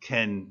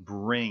can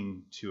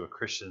bring to a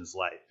Christian's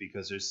life,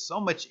 because there's so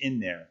much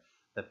in there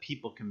that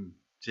people can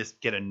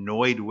just get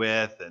annoyed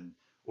with and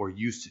or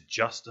use to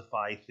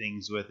justify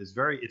things with.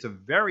 It's a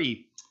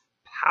very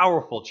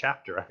powerful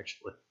chapter,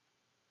 actually.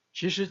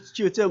 其实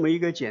就这么一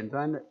个简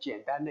单的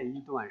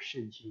一段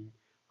圣经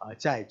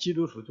在基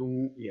督徒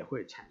中也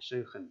会产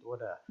生很多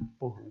的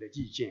不同的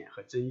意见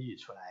和争议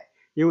出来，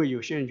因为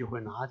有些人就会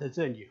拿着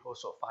这里头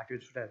所发掘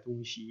出来的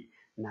东西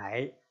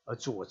来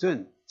佐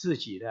证自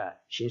己的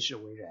行事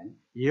为人，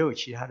也有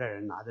其他的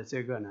人拿着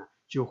这个呢，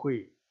就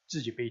会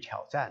自己被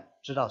挑战，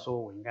知道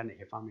说我应该哪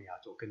些方面要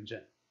做更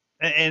正。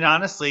And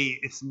honestly,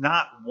 it's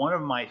not one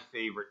of my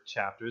favorite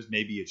chapters.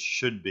 Maybe it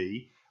should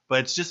be,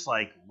 but it's just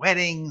like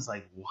weddings.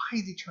 Like, why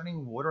is he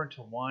turning water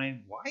into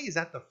wine? Why is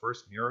that the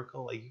first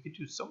miracle? Like, you could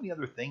do so many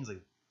other things.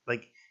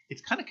 Like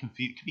it's kind of could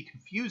be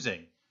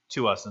confusing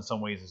to us in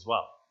some ways as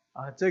well.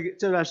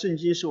 这段圣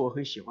经是我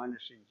很喜欢的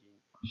圣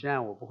经，虽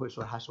然我不会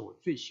说它是我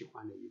最喜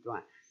欢的一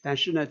段，但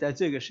是呢，在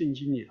这个圣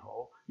经里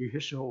头，有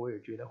些时候我也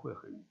觉得会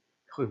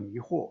很迷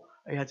惑。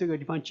哎呀，这个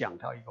地方讲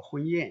到一个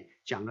婚宴，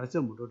讲了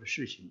这么多的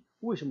事情，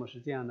为什么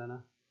是这样的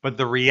呢？ But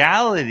the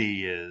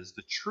reality is,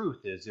 the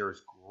truth is, there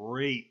is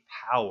great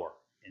power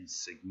and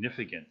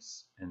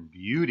significance and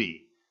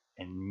beauty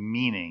and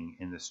meaning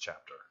in this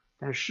chapter.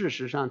 但事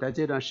实上，在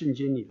这段圣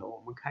经里头，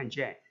我们看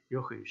见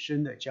有很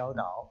深的教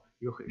导，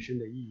有很深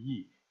的意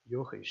义，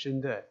有很深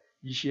的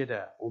一些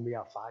的我们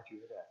要发掘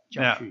的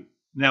教训。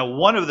Now,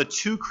 one of the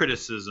two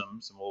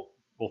criticisms, and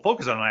we'll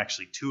focus on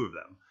actually two of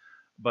them,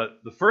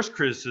 but the first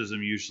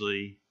criticism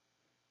usually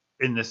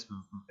in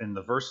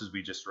the verses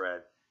we just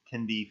read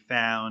can be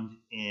found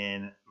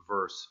in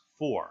verse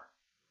 4.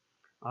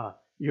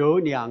 有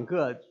两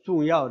个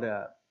重要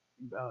的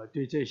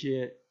对这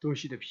些东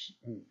西的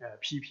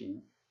批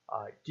评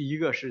第一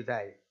个是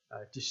在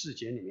第4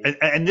节里面。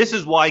And this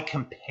is why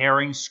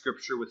comparing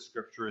scripture with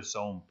scripture is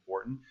so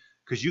important,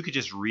 because you could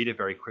just read it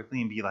very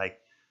quickly and be like,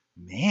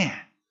 man,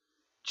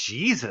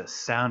 Jesus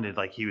sounded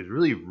like he was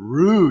really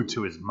rude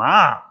to his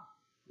mom.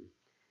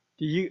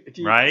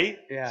 Right?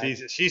 Yeah.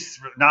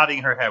 She's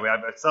nodding her head. We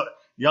have a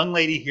young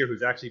lady here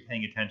who's actually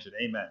paying attention.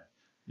 Amen.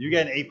 You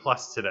get an A+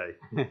 today.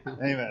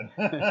 Amen.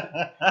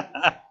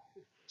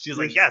 She's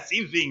like, yes,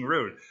 he's being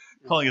rude,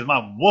 calling his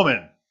mom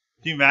woman.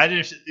 Can you imagine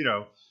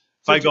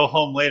if I go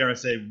home later and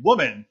say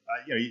woman,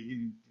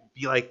 you'd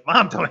be like,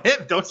 Mom,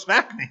 don't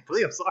smack me,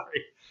 please. I'm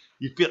sorry.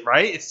 You feel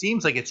right? It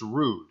seems like it's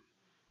rude.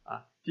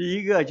 第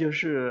一个就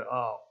是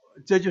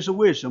这就是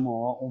为什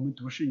么我们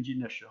读圣经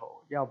的时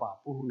候要把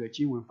不同的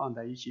经文放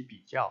在一起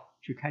比较，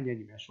去看见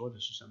里面说的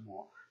是什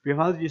么。比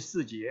方说第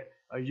4节，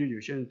就有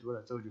些人读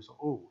了之后就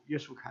说，耶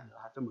稣看着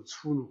他这么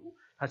粗鲁，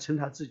他称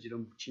他自己的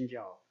母亲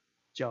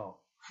叫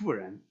妇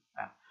人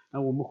那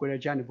我们回到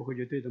家里不会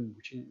就对着母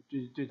亲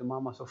对着妈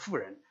妈说妇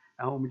人，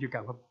然后我们就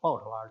赶快抱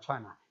头而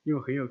窜了，因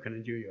为很有可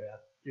能就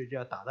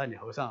要打到你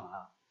头上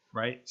了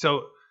Right?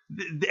 So,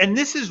 and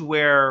this is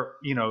where,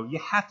 you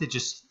have to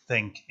just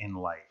think in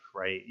life,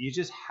 right? You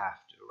just have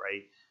to,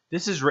 right?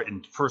 This is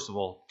written, first of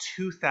all,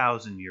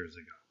 2,000 years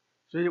ago.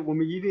 所以我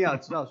们一定要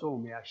知道说我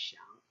们要想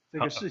这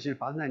个事情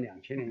发生在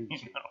2000年以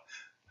前。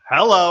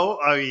Hello,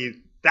 I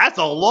mean, that's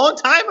a long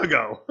time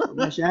ago. 我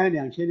们想想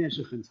2000年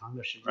是很长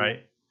的时间。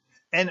Right?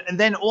 And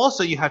then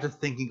also you have to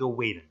think and go,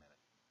 wait a minute.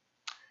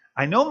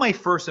 I know my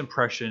first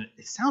impression,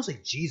 it sounds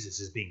like Jesus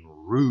is being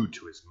rude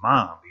to his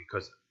mom,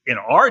 because in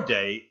our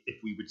day,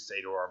 if we would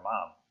say to our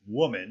mom,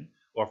 woman,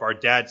 or if our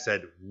dad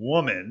said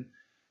woman,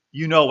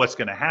 you know what's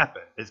going to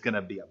happen. It's going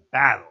to be a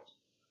battle,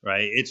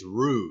 right? It's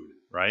rude,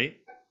 right?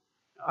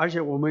 而且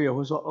我们也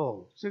会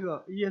说，这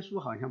个耶稣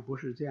好像不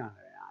是这样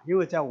的人因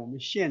为在我们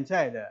现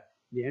在的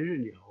年日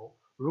里头，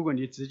如果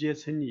你直接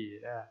称你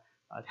的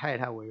太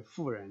太为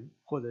妇人，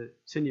或者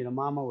称你的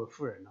妈妈为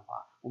妇人的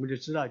话，我们就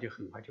知道就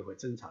很快就会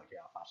争吵就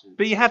要发生。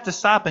But you have to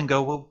stop and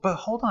go, well, but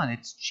hold on,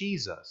 it's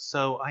Jesus.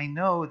 So I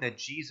know that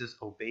Jesus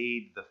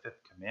obeyed the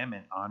 5th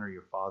commandment, honor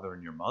your father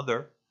and your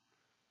mother.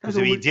 Because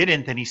if he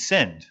didn't, then he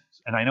sinned.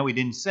 And I know he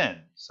didn't sin.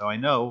 So I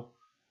know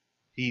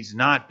He's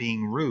not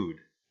being rude.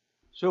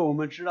 所以我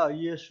们知道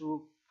耶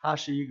稣他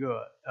是一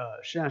个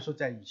虽然说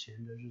在以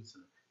前的日子，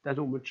但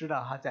是我们知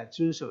道他在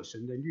遵守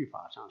神的律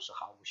法上是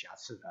毫无瑕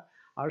疵的。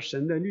而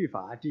神的律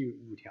法第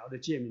5条的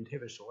诫命特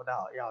别说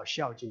到要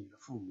孝敬你的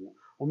父母。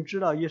我们知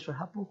道耶稣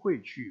他不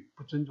会去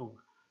不尊重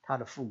他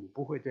的父母，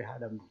不会对他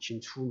的母亲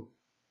粗鲁。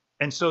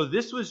And so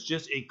this was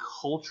just a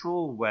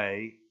cultural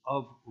way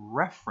of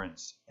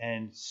reference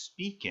and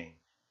speaking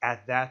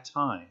at that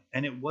time,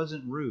 and it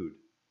wasn't rude.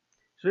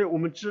 所以我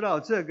们知道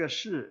这个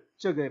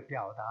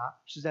表达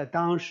是在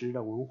当时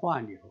的文化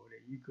里头的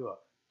一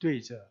个对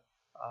着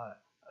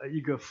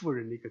一个妇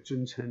人的一个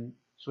尊称，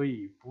所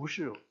以不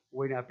是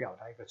为了表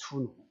达一个粗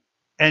鲁。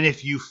And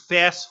if you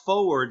fast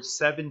forward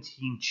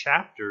 17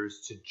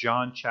 chapters to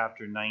John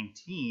chapter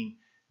 19,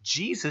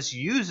 Jesus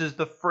uses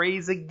the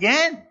phrase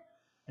again.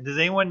 And does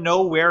anyone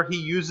know where he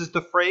uses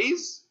the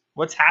phrase?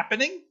 What's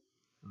happening?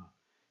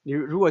 你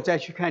如果再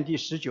去看第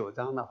19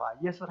章的话，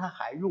耶稣他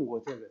还用过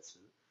这个词，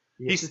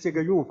也是这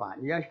个用法。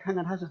你要看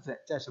看他是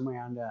在什么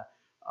样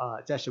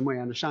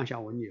的上下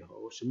文里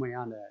头，什么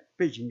样的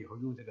背景里头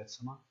用这个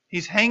词吗？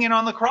 He's hanging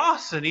on the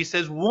cross and he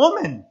says,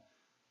 "Woman,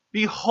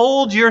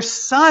 behold your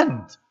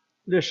son."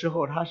 那时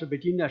候他是被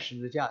钉在十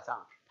字架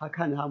上，他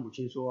看着他母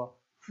亲说：“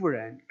妇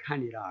人，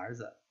看你的儿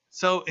子。”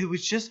 So it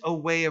was just a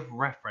way of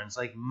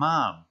reference, like,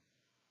 "Mom,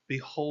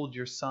 behold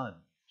your son."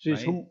 所以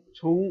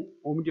从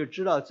我们就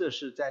知道这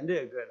是在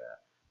那个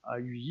的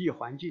语义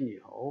环境里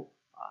头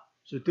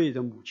是对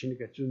着母亲的一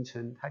个尊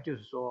称，他就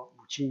是说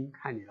母亲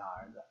看你的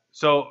儿子。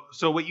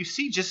So what you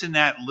see just in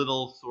that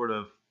little sort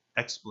of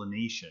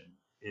explanation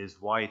is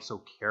why it's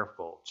so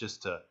careful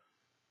just to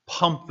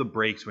pump the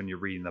brakes when you're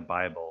reading the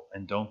Bible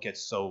and don't get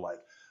so like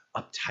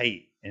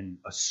uptight and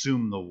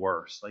assume the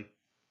worst. Like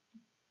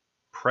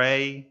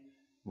pray,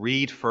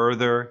 read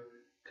further,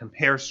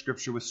 compare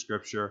scripture with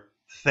scripture,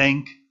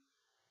 think.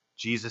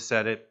 Jesus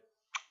said it,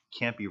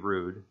 can't be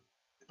rude.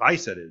 If I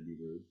said it, it'd be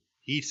rude.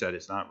 He said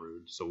it's not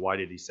rude. So why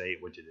did he say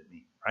it? What did it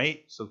mean?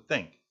 Right? So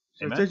think.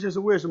 所以这就是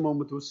为什么我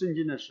们读圣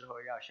经的时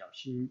候要小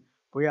心，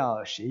不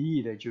要随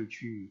意的就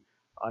去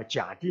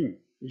假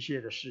定一些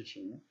的事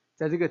情。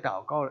在这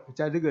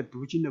个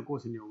读经的过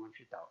程里，我们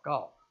去祷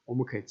告，我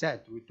们可以再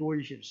读多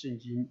一些的圣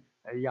经，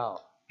要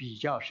比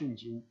较圣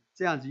经。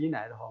这样子一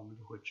来的话，我们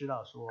就会知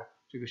道说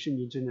这个圣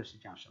经真的是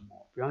讲什么。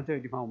比方这个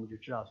地方，我们就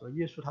知道说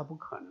耶稣他不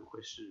可能会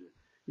是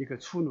一个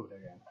粗鲁的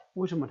人。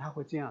为什么他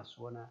会这样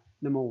说呢？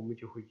那么我们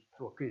就会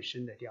做更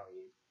深的调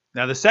研。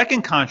Now the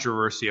second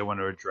controversy I want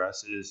to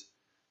address is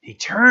he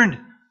turned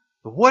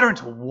the water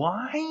into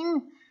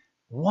wine?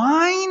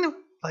 Wine?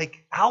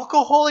 Like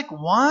alcoholic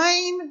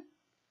wine?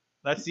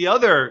 That's the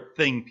other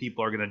thing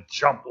people are going to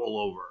jump all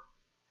over.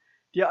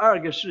 第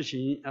二个事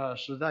情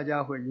使大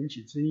家会引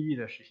起争议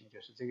的事情，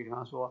就是这个地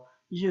方说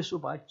耶稣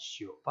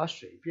把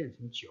水变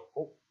成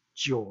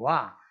酒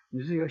啊，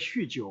你是要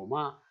酗酒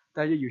吗？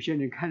大家有些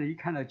人一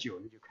看到酒，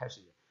你就开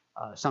始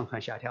上蹿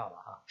下跳了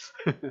哈。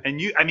And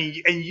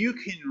you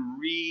can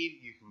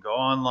read, you can go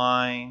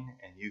online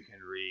and you can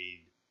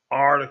read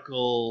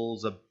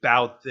articles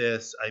about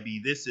this. I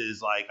mean, this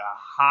is like a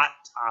hot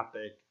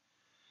topic.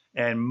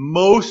 And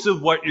most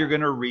of what you're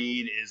going to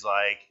read is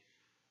like,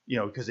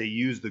 because they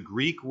use the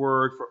Greek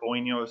word for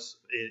oinios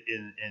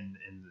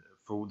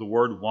for the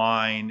word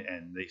wine,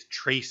 and they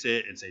trace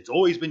it and say it's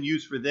always been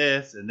used for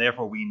this, and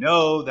therefore we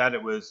know that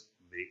it was,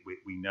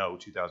 we know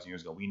 2,000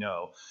 years ago, we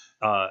know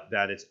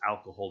that it's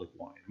alcoholic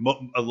wine.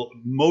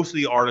 Most of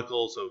the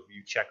articles, so if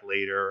you check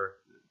later,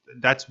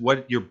 that's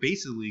what you're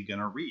basically going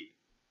to read.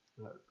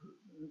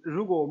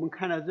 如果我们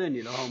看到这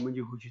里的话，我们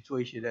就会去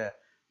做一些的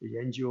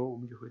研究，我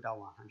们就会到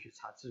网上去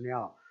查资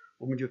料，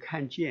我们就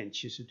看见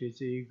其实对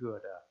这一个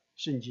的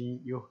圣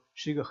经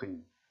是一个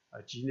很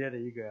激烈的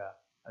一个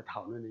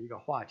讨论的一个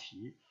话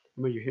题。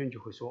那么有些人就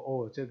会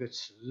说，这个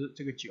词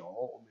这个酒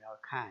我们要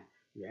看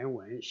原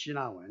文希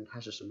腊文它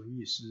是什么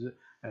意思，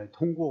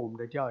通过我们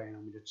的调研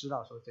我们就知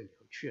道说这里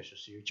头确实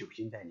是有酒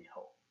精在里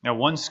头。Now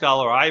one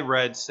scholar I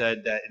read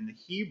said that in the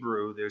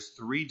Hebrew there's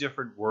 3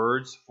 different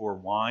words for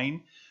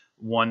wine.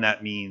 One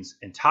that means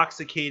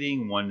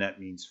intoxicating, one that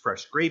means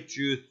fresh grape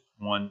juice,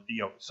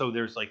 so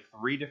there's like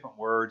 3 different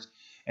words.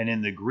 And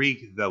in the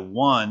Greek, the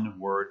one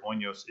word,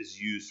 oinios, is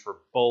used for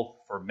both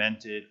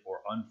fermented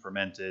or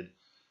unfermented.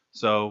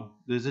 So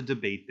there's a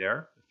debate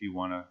there, if you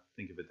want to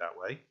think of it that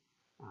way.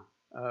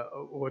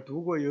 我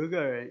读过有一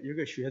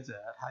个学者，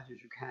他就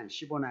去看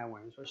希伯来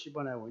文，说希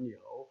伯来文里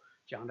头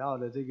讲到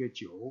的这个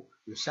酒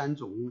有3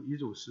种，一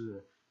种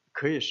是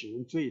可以使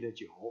人醉的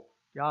酒，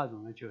第二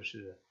种呢就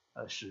是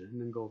使人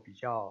能够比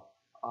较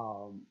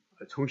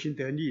重新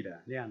得力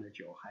的那样的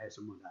酒，还有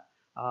什么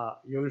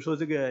的有人说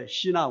这个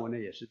希腊文呢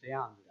也是这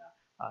样子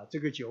的这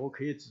个酒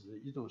可以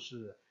指一种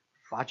是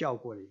发酵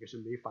过的，一个是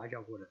没发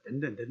酵过的，等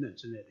等等等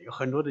之类的，有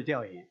很多的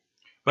调研。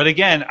But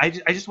again, I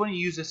just want to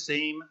use the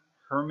same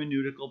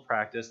hermeneutical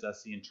practice,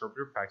 that's the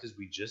interpretive practice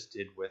we just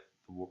did with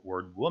the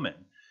word woman.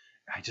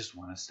 I just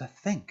want us to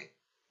think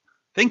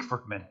for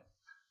a minute,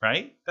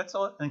 right? That's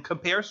all, and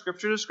compare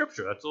scripture to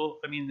scripture. That's all.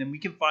 I mean, then we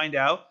can find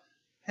out,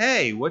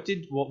 hey, what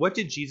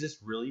did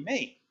Jesus really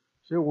make?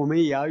 所以我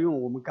们也要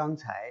用我们刚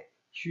才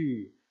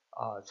去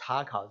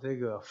查考这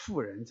个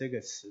妇人这个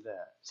词的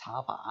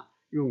查法，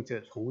用这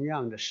同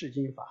样的释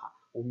经法，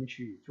我们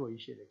去做一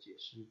些的解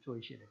释，做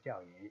一些的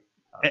调研，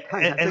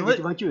看看这个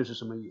地方究竟是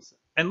什么意思。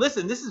And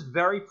listen, this is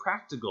very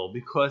practical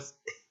because,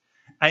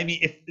 I mean,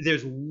 if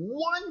there's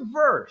one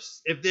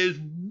verse, if there's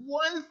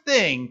one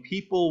thing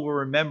people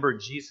will remember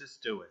Jesus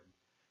doing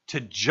to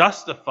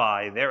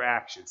justify their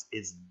actions,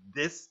 is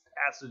this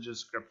passage of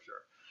scripture.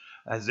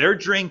 As they're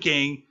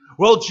drinking,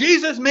 well,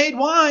 Jesus made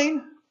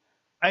wine.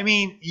 I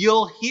mean,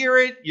 you'll hear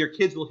it. Your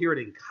kids will hear it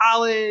in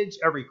college.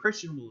 Every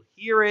Christian will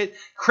hear it.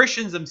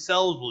 Christians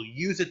themselves will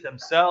use it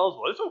themselves.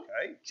 Well, it's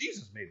okay.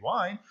 Jesus made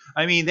wine.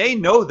 I mean, they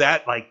know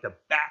that like the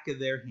back of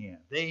their hand.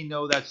 They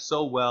know that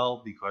so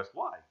well because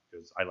why?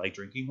 Because I like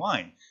drinking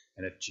wine.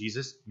 And if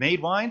Jesus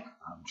made wine,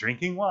 I'm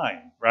drinking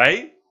wine,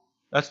 right?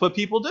 That's what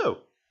people do.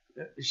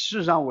 事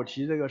实上，我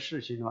提这个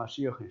事情的话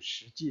是有很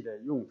实际的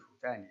用途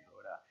在里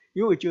头的，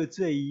因为就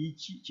这一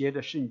节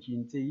的圣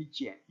经，这一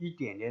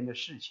点点的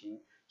事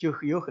情。就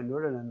有很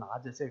多的人拿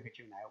着这个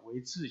就来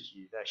为自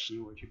己的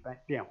行为去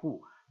辩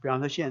护，比方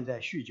说现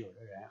在酗酒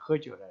的人、喝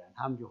酒的人，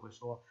他们就会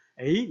说：“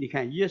哎，你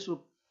看耶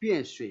稣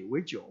变水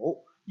为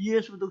酒，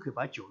耶稣都可以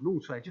把酒弄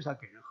出来，就是要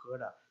给人喝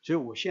的，所以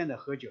我现在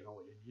喝酒呢，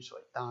我就理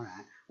所当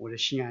然，我的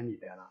心安理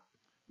得了。”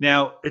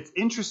 Now it's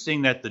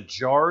interesting that the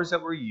jars that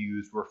were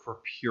used were for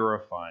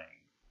purifying.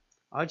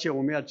 而且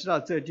我们要知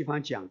道，这个地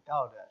方讲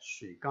到的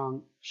水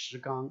缸、石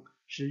缸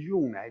是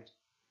用来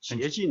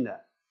洁净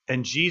的。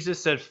And Jesus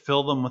said,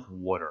 fill them with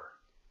water.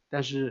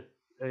 但是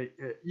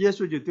耶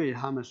稣就对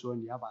他们说，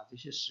你要把这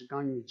些石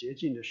缸用洁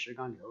净的石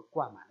缸里头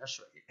灌满了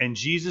水。And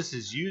Jesus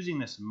is using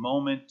this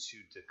moment to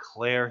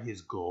declare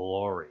his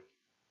glory.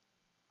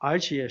 而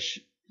且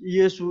是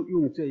耶稣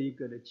用这一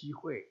个的机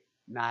会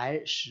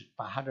来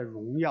把他的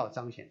荣耀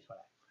彰显出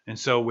来。And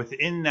so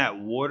within that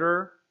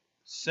water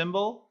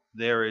symbol,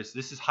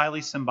 this is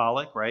highly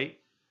symbolic, right?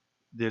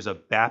 There's a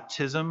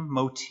baptism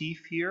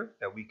motif here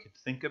that we could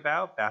think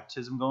about.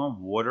 Baptism going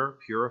on, water,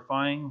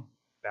 purifying,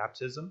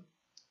 baptism.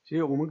 所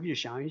以我们可以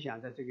想一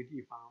想，在这个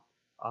地方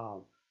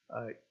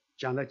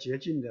讲到洁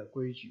净的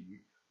规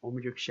矩，我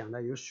们就想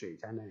到有水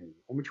在那里，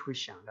我们就会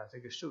想到这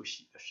个受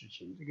洗的事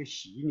情。这个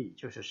洗礼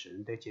就是使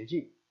人得洁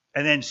净。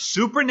And then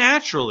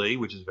supernaturally,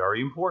 which is very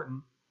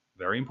important,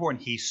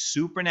 he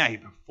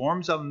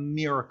performs a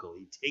miracle.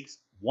 He takes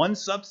one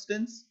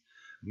substance,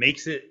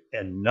 makes it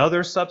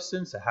another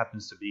substance that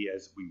happens to be,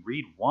 as we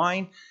read,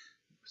 wine,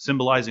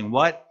 symbolizing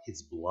what?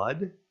 His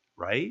blood,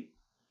 right?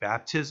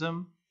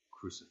 Baptism,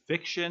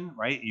 crucifixion,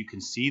 right? You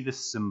can see the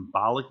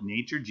symbolic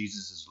nature.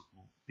 Jesus is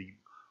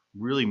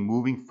really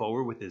moving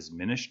forward with his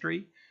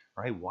ministry,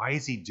 right? Why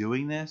is he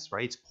doing this,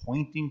 right? It's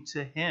pointing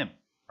to him,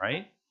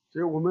 right?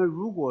 所以我们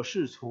如果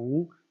是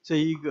从这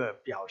一个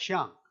表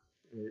象，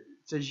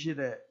这些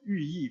的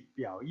寓意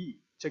表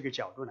意这个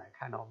角度来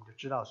看呢，我们就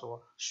知道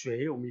说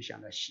水我们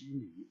想到洗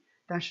礼，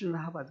但是呢，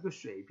他把这个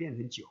水变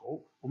成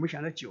酒。我们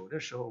想到酒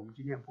的时候，我们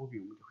今天波比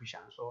我们就会想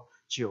说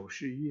酒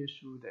是耶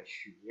稣的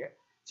血。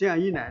这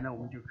样一来呢，我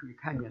们就可以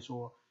看见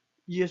说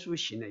耶稣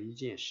行了一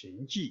件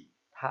神迹，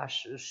他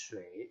使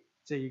水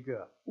这一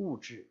个物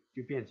质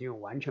就变成一个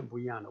完全不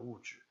一样的物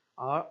质。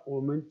而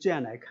我们这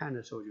样来看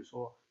的时候，就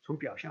说从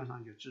表象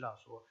上就知道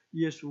说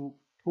耶稣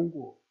通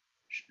过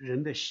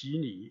人的洗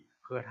礼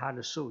和他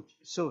的受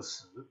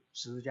死，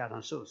十字架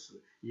上受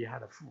死，以及他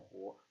的复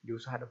活，流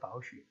出他的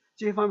宝血，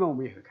这些方面我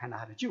们也会看到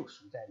他的救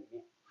赎在里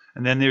面。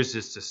And then there's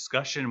this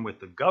discussion with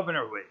the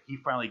governor when he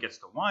finally gets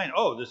the wine.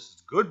 Oh, this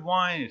is good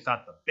wine. It's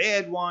not the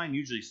bad wine.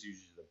 Usually it's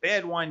the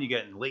bad wine you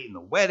get late in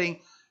the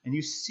wedding. And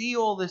you see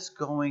all this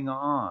going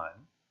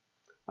on.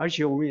 而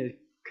且我们也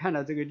看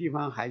到这个地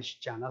方还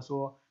讲到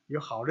说有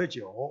好的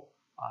酒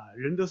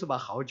人都是把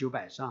好酒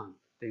摆上，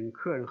等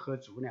客人喝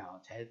足了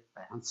才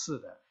摆上次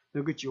的。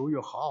那个酒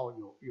有好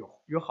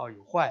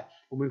有坏，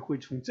我们会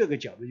从这个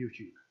角度就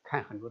去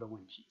看很多的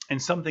问题。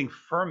And something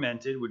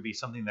fermented would be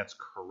something that's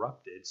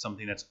corrupted.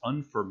 Something that's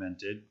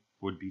unfermented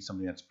would be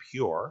something that's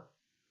pure.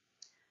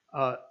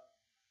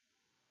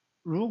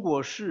 如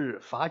果是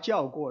发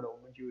酵过的，我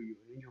们就有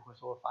人就会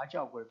说发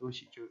酵过的东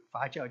西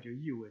发酵就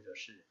意味着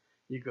是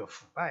一个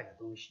腐败的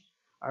东西，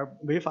而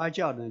没发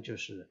酵的就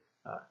是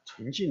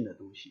纯净的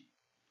东西。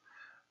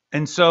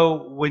And so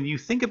when you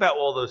think about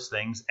all those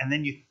things, and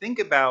then you think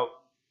about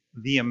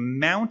the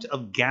amount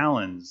of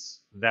gallons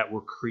that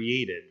were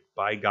created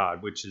by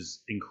God, which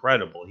is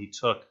incredible. He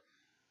took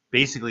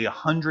basically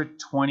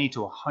 120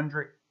 to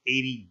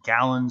 180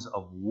 gallons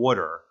of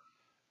water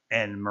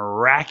and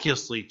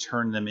miraculously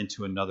turned them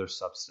into another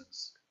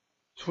substance.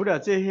 除了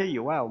这些以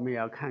外，我们也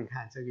要看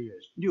看这个有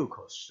6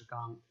口石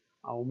缸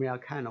我们要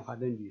看的话，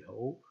这里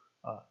头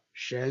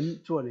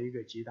神做了一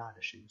个极大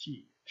的神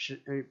迹，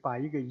是把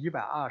一个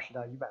120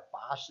到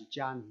180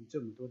加仑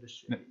这么多的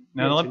水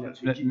变成了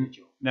纯净的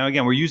酒。Now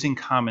again, we're using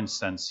common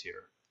sense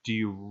here. Do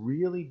you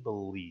really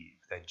believe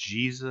that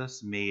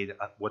Jesus made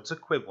what's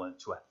equivalent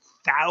to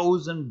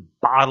 1,000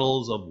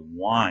 bottles of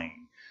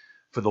wine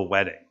for the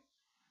wedding?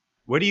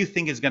 What do you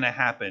think is going to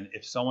happen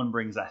if someone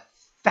brings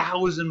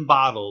 1,000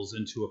 bottles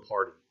into a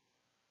party?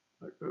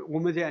 我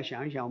们这样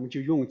想一想，我们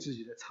就用自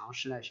己的常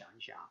识来想一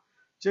想，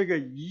这个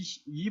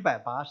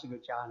180个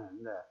加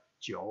仑的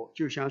酒，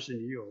就像是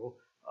你有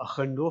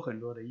很多很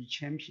多的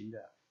1000瓶的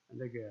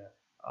那个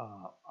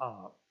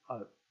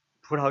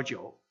葡萄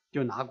酒，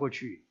就拿过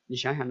去，你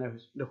想想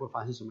那会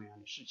发生什么样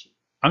的事情？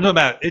 I'm talking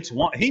about it's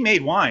wine. He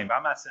made wine, but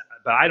I'm not saying,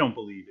 but I don't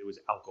believe it was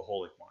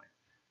alcoholic wine.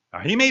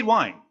 He made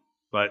wine,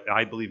 but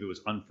I believe it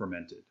was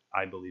unfermented.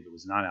 I believe it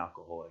was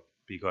non-alcoholic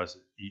because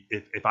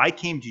if I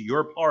came to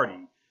your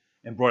party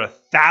and brought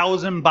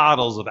 1,000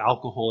 bottles of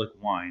alcoholic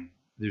wine,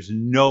 there's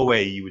no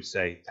way you would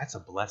say that's a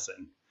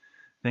blessing.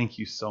 Thank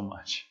you so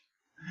much.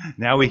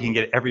 Now we can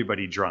get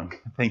everybody drunk.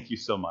 Thank you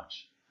so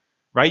much.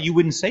 Right? You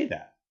wouldn't say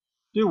that.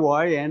 对我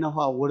而言的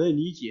话，我的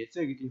理解，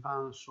这个地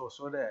方所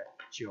说的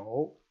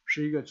酒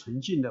是一个纯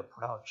净的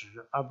葡萄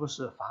汁，而不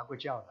是罚过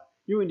教的。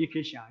因为你可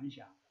以想一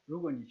想，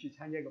如果你去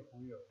参加一个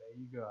朋友的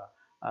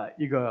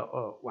一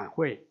个晚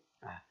会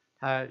啊，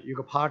他有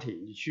个 party，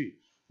你去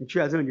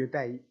了之后你就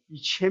带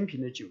1000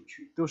瓶的酒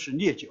去，都是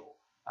烈酒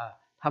啊，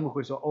他们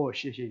会说哦，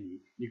谢谢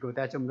你，你给我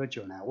带这么多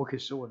酒来，我可以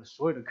使我的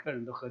所有的客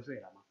人都喝醉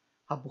了吗？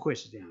他不会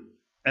是这样的。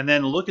And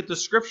then look at the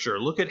scripture.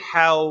 Look at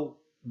how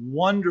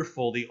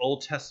wonderful the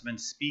Old Testament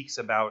speaks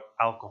about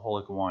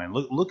alcoholic wine.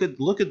 Look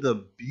at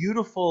the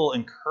beautiful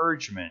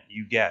encouragement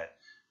you get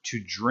to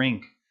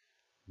drink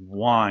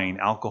wine,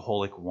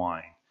 alcoholic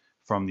wine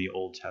from the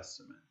Old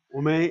Testament.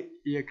 我们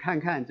也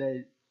看看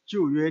在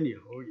旧约里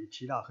头也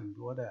提到很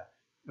多的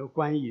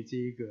关于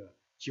这个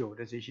酒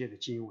的这些的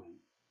经文。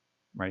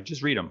 Right?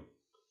 Just read them.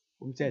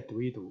 我们再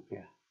读一读。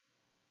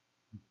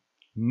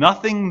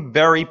Nothing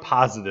very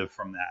positive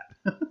from that.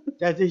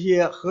 在这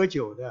些喝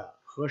酒的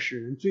和使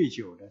人醉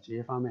酒的这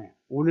些方面，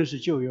无论是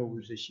旧约无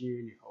论是新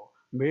约里头，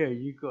没有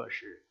一个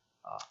是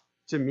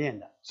正面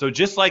的。 So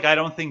just like I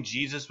don't think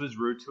Jesus was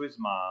rude to his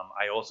mom,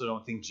 I also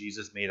don't think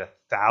Jesus made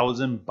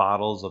 1,000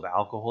 bottles of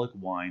alcoholic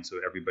wine so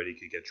everybody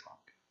could get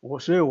drunk.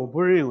 所以我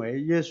不认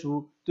为耶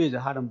稣对着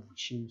他的母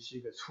亲是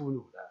一个粗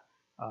鲁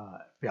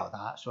的表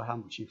达，说他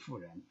母亲妇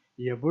人，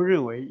也不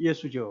认为耶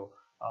稣就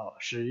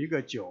使一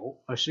个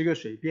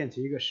水变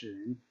成一个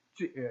使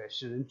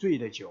人醉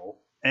的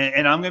酒。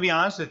 And I'm going to be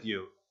honest with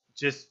you,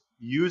 just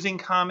using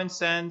common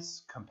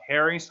sense,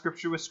 comparing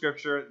scripture with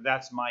scripture,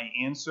 that's my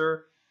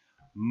answer.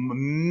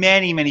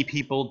 Many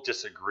people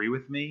disagree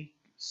with me.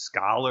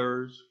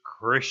 Scholars,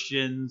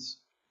 Christians,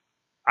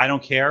 I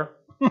don't care.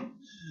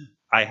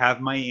 I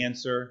have my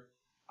answer.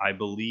 I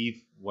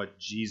believe what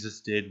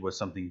Jesus did was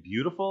something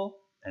beautiful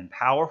and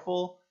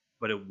powerful,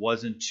 but it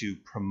wasn't to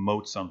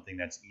promote something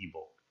that's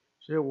evil.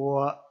 所以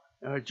我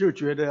就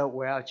觉得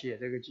我要解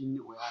这个经，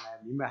我要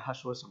来明白他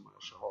说什么的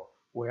时候，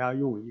我要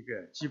用一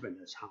个基本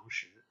的常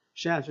识。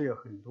虽然说有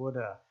很多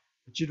的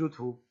基督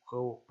徒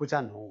和我不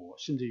赞同我，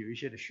甚至有一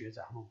些的学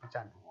者他们不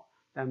赞同我，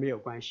但没有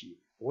关系，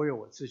我有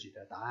我自己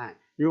的答案，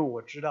因为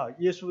我知道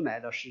耶稣来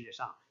到世界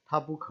上，他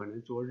不可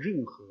能做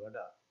任何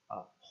的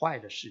坏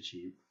的事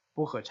情，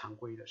不合常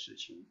规的事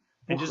情，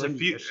不合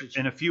理的事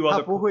情，他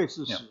不会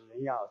是使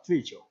人要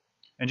醉酒。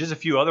 And just a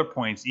few other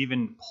points,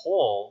 even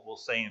Paul will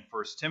say in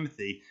 1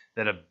 Timothy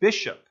that a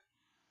bishop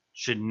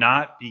should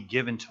not be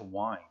given to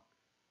wine.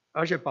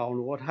 而且保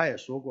罗他也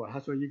说过，他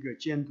说一个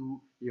监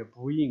督也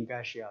不应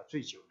该是要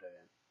醉酒的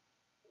人。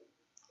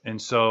 And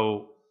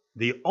so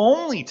the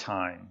only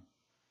time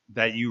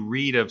that you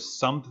read of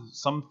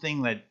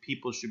something that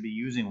people should be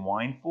using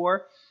wine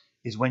for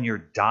is when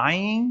you're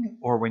dying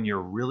or when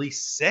you're really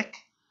sick,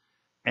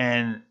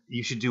 and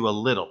you should do a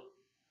little.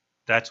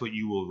 That's what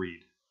you will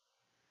read.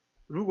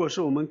 如果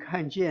是我们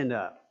看见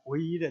的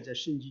唯一的在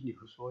圣经里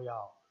头说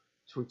要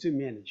从正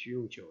面的去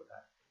用酒的，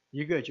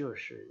一个就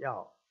是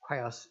要快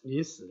要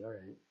临死的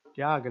人，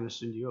第二个呢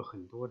是你有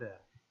很多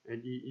的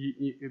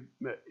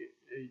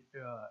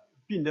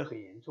病得很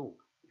严重，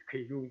可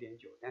以用一点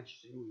酒，但其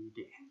实用一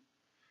点。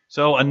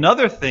 So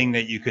another thing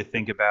that you could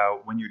think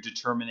about when you're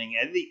determining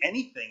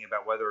anything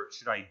about whether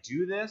should I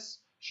do this,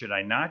 should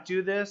I not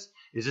do this,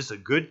 is this a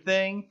good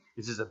thing,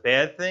 is this a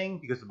bad thing?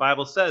 Because the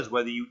Bible says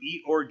whether you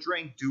eat or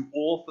drink, do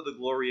all for the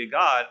glory of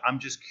God. I'm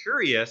just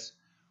curious,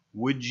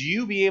 would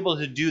you be able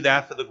to do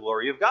that for the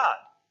glory of God?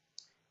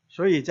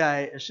 所以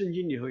在圣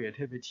经里头也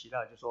特别提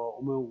到，就是说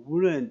我们无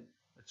论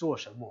做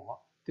什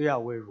么，都要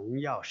为荣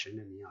耀神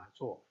的名而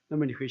做。那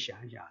么你可以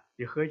想一想，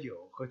你喝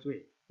酒喝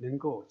醉，能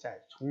够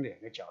从哪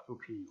个角度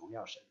可以荣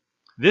耀神？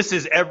 This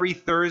is every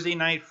Thursday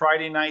night,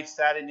 Friday night,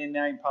 Saturday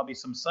night, probably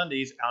some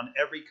Sundays on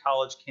every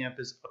college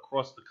campus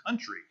across the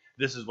country.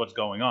 This is what's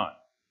going on.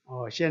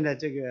 现在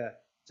这个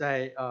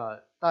在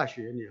大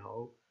学里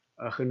头，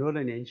很多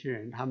的年轻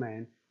人，他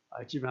们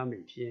基本上每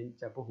天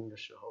在不同的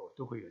时候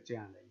都会有这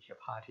样的一些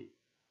party。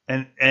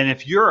 And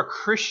if you're a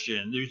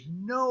Christian, there's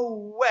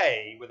no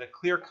way with a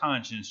clear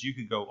conscience you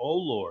could go, oh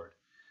Lord,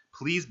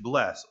 please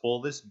bless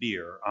all this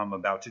beer I'm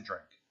about to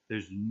drink.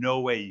 There's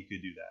no way you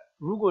could do that.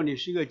 如果你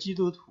是一个基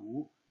督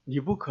徒，你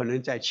不可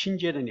能在清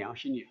洁的良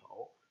心里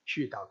头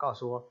去祷告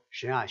说：“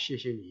神啊，谢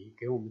谢你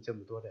给我们这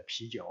么多的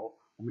啤酒，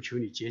我们求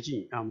你洁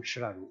净，让我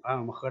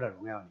们喝了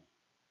荣耀你。”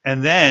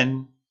 And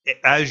then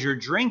as you're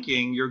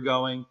drinking, you're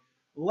going,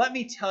 let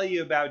me tell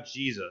you about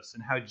Jesus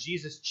and how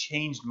Jesus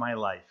changed my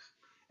life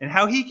and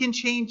how he can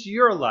change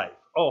your life.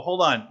 Oh,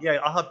 hold on. Yeah,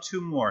 I'll have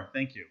 2 more.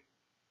 Thank you.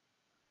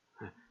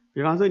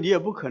 比方说，你也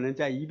不可能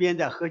一边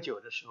在喝酒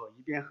的时候，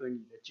一边和你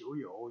的酒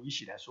友一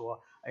起来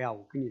说：“哎呀，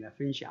我跟你来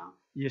分享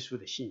耶稣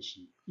的信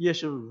息，耶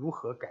稣如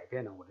何改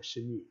变了我的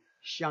生命，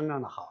相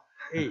当的好。”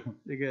哎，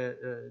那个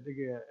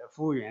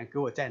服务员给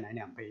我再来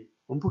2杯，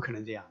我们不可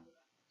能这样的。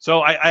So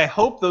I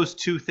hope those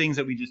 2 things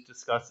that we just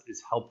discussed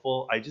is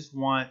helpful. I just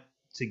want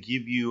to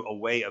give you a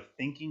way of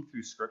thinking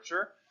through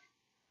Scripture.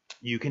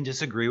 You can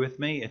disagree with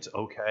me. It's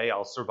okay.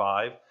 I'll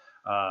survive.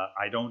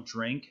 I don't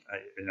drink,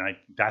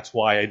 that's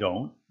why I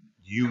don't.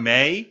 You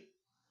may.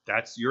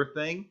 That's your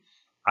thing.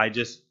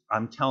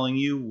 I'm telling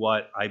you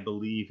what I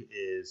believe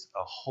is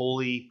a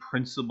holy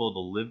principle to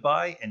live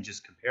by, and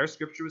just compare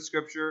Scripture with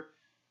Scripture.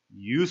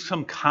 Use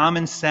some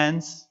common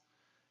sense,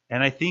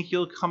 and I think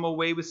you'll come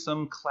away with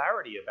some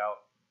clarity about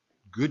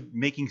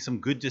making some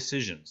good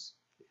decisions.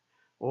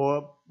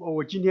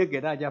 我今天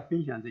给大家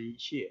分享这一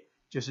切，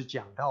就是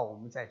讲到我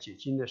们在解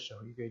经的时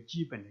候一个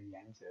基本的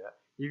原则，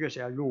一个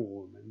是要用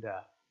我们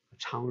的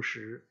常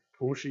识，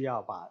同时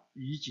要把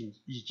已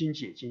经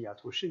解经要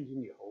从圣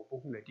经里头不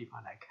同的地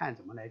方来看，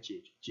怎么来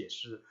解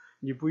释。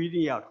你不一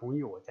定要同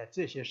意我在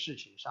这些事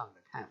情上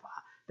的看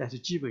法，但是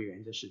基本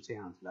原则是这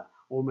样子的。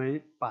我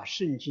们把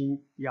圣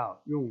经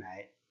要用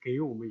来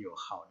给我们有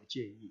好的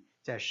建议，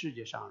在世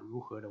界上如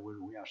何的为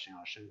荣耀神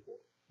而生活。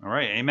All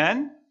right,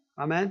 amen?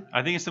 Amen.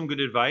 I think it's some good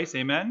advice,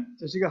 amen?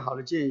 这是一个好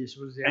的建议，是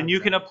不是这样 And you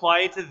can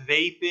apply it to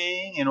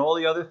vaping and all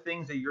the other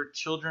things that your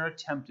children are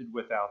tempted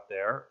with out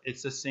there.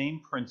 It's the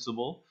same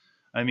principle.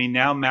 I mean,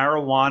 now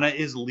marijuana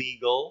is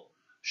legal.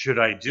 Should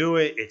I do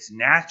it? It's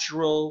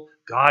natural.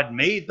 God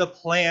made the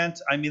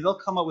plant. I mean, they'll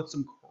come up with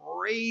some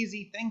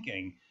crazy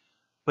thinking.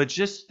 But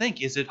just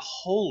think, is it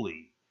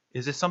holy?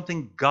 Is it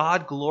something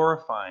God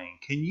glorifying?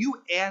 Can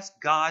you ask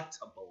God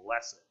to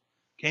bless it?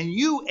 Can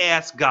you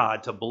ask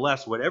God to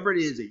bless whatever it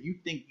is that you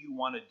think you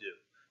want to do?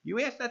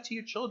 You ask that to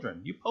your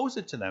children. You pose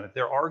it to them if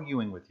they're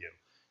arguing with you.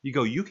 You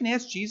go, you can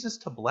ask Jesus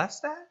to bless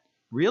that?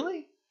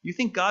 Really? You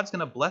think God's going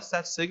to bless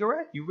that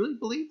cigarette? You really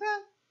believe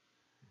that?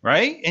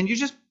 Right? And you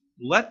just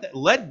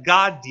let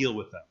God deal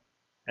with them.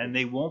 And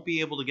they won't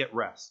be able to get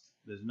rest.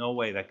 There's no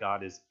way that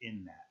God is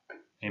in that.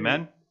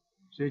 Amen?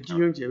 所以弟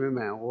兄姐妹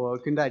们，我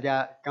跟大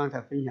家刚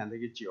才分享这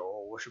个酒，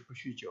我是不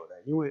酗酒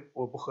的，因为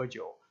我不喝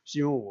酒，是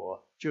因为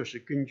我就是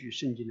根据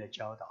圣经的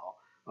教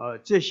导，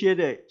这些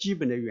的基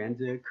本的原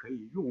则可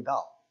以用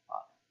到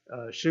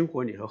生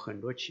活里头很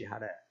多其他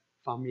的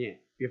方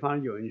面，比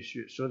方有人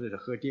说的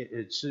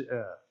是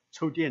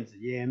抽电子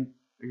烟、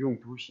用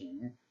毒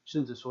品，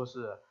甚至说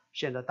是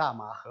现在大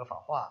麻合法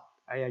化。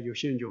哎呀，有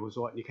些人就会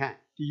说，你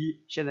看，第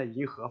一，现在已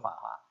经合法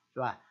了，是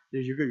吧？有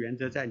一个原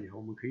则在里头，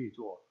我们可以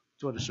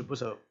做的是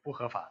不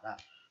合法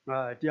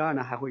的。第二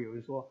呢，还会有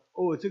人说，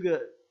哦，这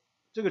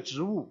个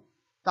植物，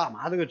大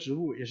麻这个植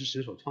物也是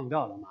神所创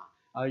造的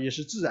嘛，也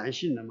是自然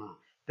性的嘛，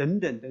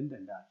等等等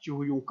等的，就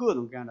会用各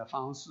种各样的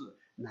方式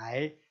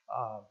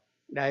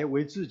来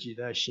为自己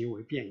的行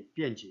为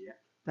辩解。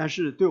但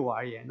是对我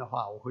而言的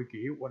话，我会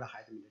给我的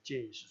孩子们的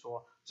建议是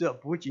说，这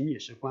不仅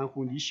仅是关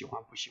乎你喜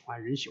欢不喜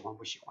欢，人喜欢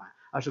不喜欢，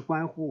而是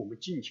关乎我们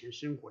金钱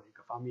生活的一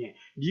个方面。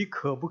你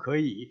可不可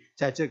以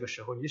在这个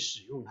时候你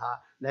使用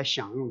它来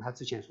享用它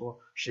之前说，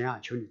神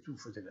啊，求你祝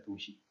福这个东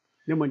西。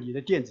那么你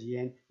的电子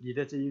烟，你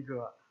的这一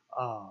个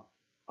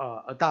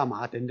大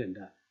麻等等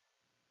的，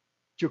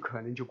就可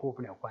能就过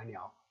不了关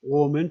了。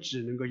我们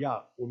只能够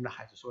要我们的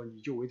孩子说，你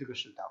就为这个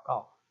事祷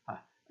告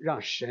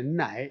让神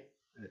来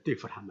对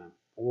付他们，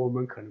我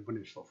们可能不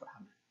能说服他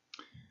们。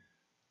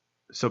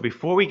So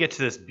before we get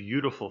to this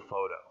beautiful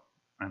photo,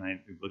 and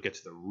we'll get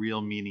to the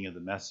real meaning of the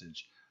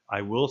message,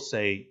 I will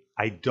say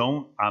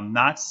I'm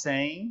not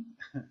saying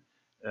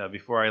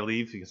before I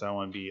leave, because I don't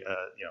want to be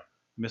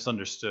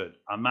misunderstood.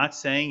 I'm not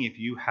saying if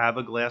you have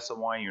a glass of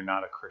wine, you're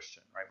not a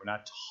Christian, right? We're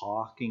not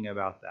talking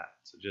about that.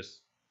 So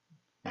just,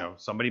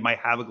 somebody might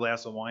have a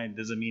glass of wine. It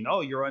doesn't mean,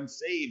 oh, you're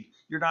unsaved.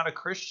 You're not a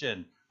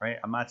Christian, right?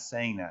 I'm not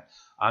saying that.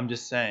 I'm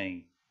just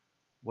saying,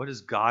 what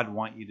does God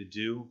want you to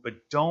do?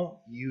 But don't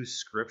use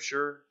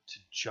Scripture to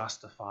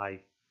justify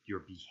your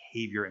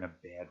behavior in a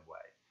bad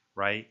way,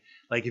 right?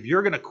 Like if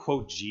you're going to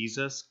quote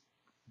Jesus,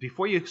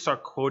 before you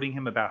start quoting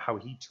him about how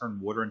he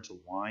turned water into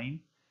wine,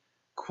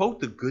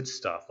 quote the good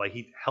stuff, like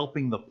he's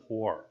helping the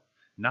poor,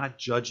 not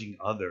judging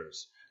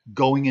others,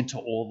 going into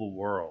all the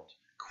world.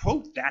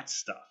 Quote that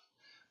stuff.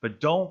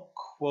 But don't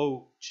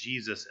quote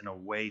Jesus in a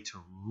way to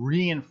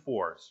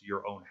reinforce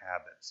your own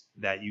habits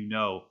that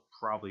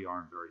probably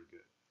aren't very good.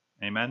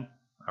 Amen?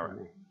 All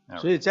right.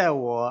 所以在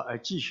我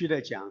继续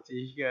的讲这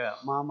一个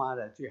妈妈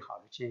的最好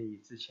的建议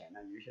之前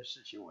呢，有一些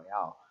事情我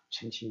要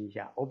澄清一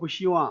下。我不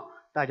希望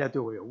大家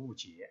对我有误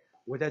解。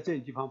我在这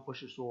个地方不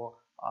是说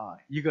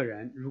一个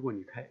人如果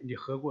你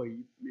喝过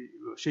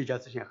睡觉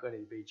之前喝了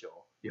一杯酒，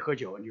你喝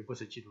酒你不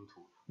是基督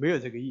徒，没有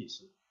这个意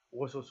思。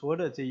我所说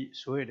的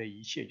所有的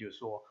一切，就是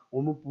说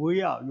我们不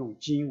要用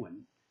经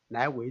文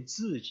来为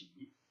自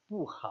己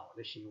不好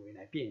的行为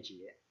来辩解，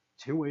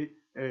成为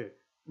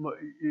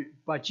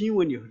把经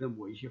文里头的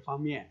某一些方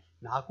面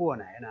拿过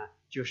来呢，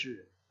就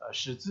是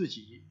使自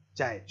己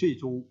在最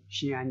终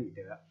心安理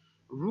得。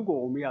如果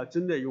我们要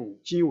真的用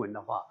经文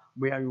的话，我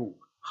们要用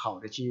好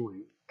的经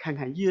文，看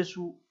看耶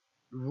稣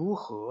如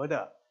何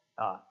的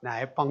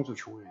来帮助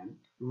穷人，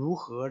如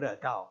何的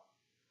到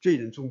罪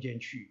人中间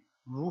去，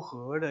如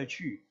何的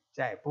去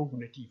在不同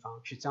的地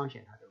方去彰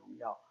显他的荣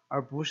耀，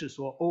而不是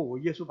说我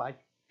耶稣把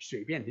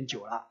水变成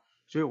酒了，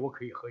所以我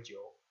可以喝酒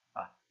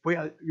不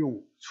要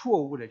用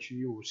错误的去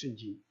用圣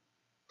经，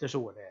这是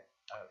我的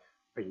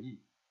本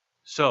意。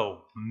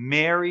So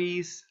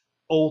Mary's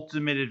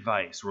ultimate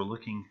advice, we're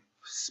looking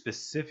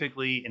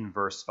specifically in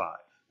verse 5.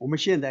 我们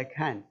现在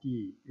看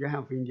约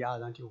翰福音第2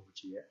章第5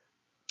节。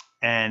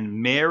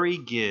And Mary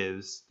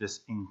gives this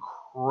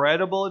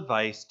incredible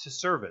advice to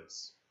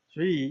servants.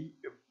 所以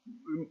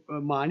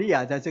玛利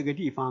亚在这个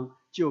地方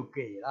就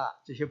给了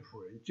这些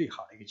仆人最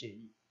好的一个建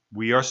议。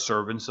We are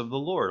servants of the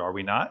Lord, are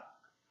we not?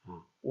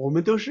 我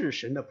们都是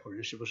神的仆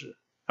人，是不是？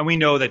 And we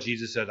know that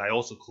Jesus said, I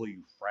also call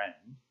you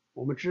friend.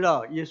 我们知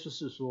道耶稣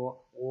是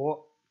说，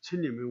我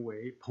称你们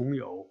为朋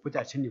友，不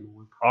再称你们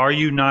为朋友。Are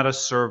you not a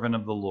servant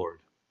of the Lord?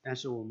 但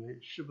是我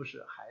们是不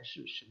是还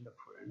是神的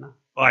仆人呢？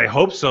 I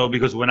hope so,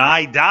 because when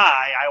I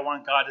die, I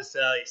want God to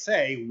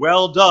say,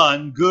 well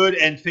done, good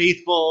and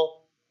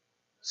faithful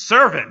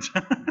servant.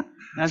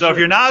 So if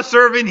you're not a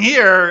servant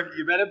here,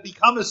 you better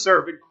become a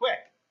servant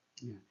quick.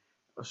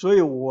 所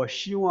以我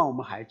希望我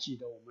们还记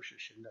得我们是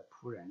神的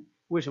仆人。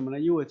为什么呢？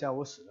因为在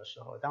我死的时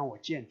候，当我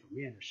见主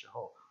面的时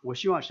候，我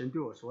希望神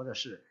对我说的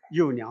是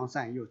又良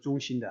善又忠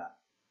心的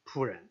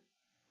仆人。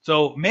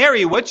So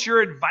Mary, what's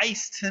your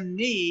advice to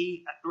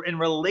me in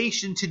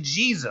relation to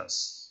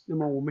Jesus? 那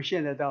么我们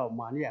现在到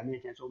玛利亚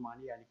面前说，玛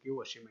利亚，你给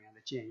我什么样的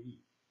建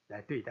议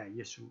来对待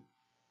耶稣？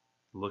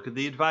 Look at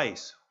the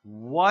advice.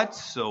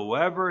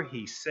 Whatsoever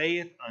he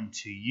saith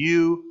unto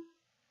you,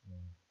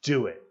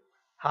 do it.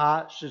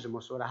 他是怎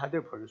么说的？他对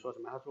仆人说什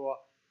么？他说，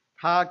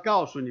他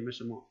告诉你们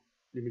什么，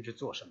你们就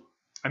做什么。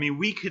I mean,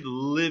 we could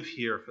live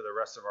here for the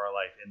rest of our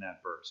life in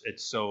that verse.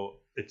 It's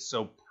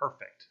so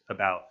perfect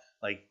about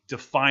like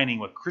defining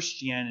what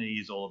Christianity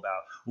is all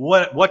about.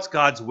 What's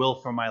God's will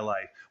for my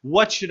life?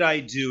 What should I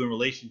do in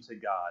relation to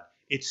God?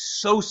 It's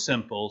so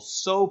simple,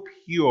 so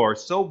pure,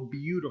 so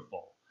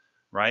beautiful,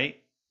 right?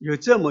 有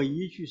这么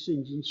一句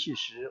圣经，其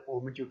实我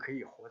们就可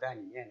以活在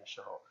里面的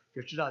时候，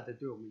就知道这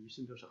对我们一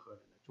生都是何等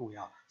的重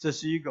要。这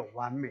是一个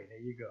完美的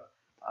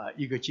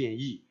一个建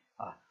议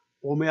啊！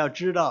我们要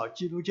知道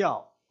基督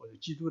教或者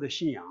基督的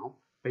信仰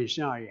本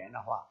身而言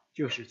的话，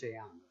就是这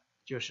样的，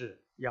就是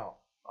要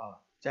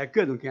在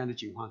各种各样的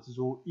情况之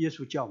中，耶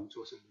稣叫我们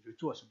做什么就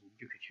做什么，我们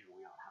就可以去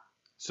荣耀他。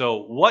So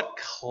what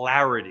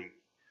clarity,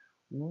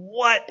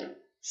 what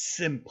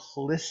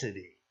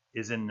simplicity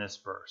is in this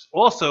verse?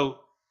 Also,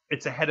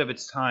 it's ahead of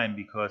its time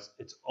because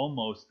it's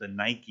almost the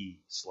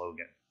Nike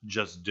slogan,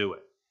 just do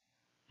it,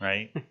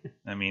 right?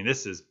 I mean,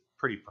 this is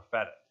pretty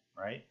prophetic,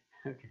 right?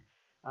 OK，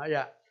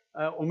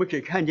我们可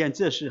以看见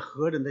这是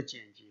何等的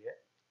简洁，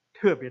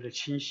特别的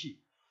清晰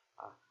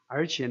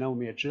而且呢，我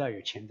们也知道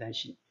有前瞻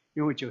性，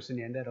因为90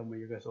年代的我们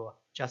有个说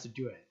just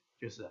do it，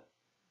 就是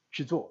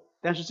去做，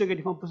但是这个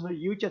地方不是说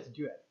you just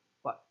do it，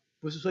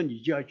 不是说你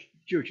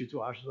就去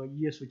做，而是说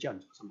耶稣叫你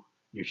做什么，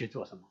你去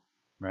做什么。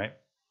Right?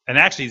 And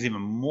actually, it's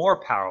even more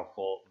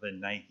powerful than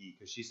Nike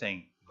because she's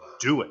saying,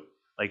 do it.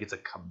 Like it's a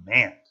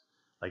command.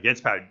 Like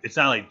it's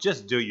not like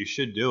just do it, you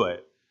should do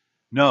it.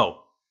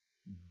 No,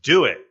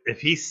 do it.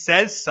 If he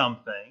says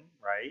something,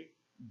 right,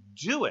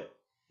 do it.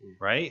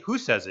 Right? Who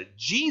says it?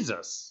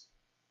 Jesus.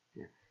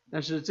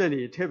 但是这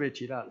里特别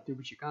提到，对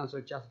不起，刚刚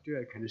说 just do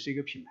it 可能是一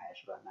个品牌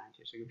是吧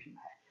 ？Nike 是一个品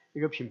牌，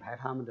一个品牌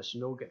他们的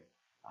slogan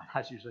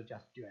他就说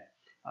just do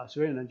it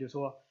所以呢就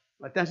说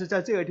但是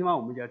在这个地方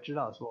我们就要知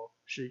道说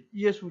是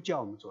耶稣叫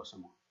我们做什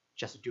么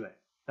just do it，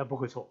 那不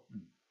会错。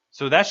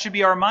So that should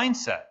be our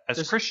mindset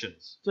as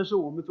Christians. 这是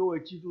我们作为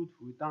基督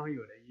徒当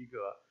有的一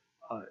个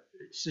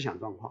思想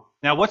状况。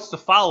 Now, what's the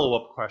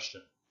follow-up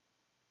question?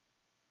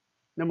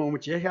 那么我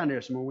们接下来有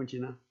什么问题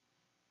呢？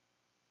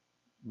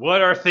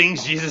 What are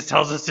things Jesus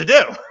tells us to do?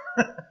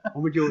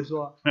 我们就会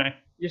说 Right?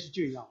 耶稣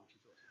就让我们去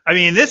做。 I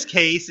mean, in this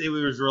case, it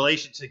was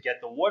relation to get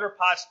the water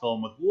pots, fill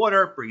them with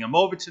water, bring them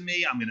over to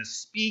me. I'm going to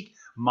speak.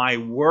 My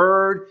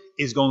word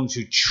is going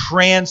to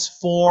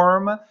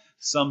transform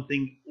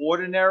something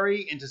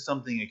ordinary into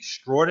something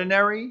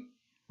extraordinary,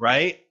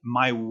 right?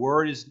 My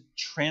word is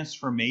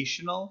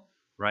transformational,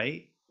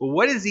 right? But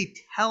what is he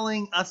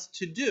telling us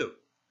to do?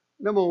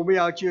 那么我们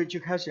就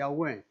开始要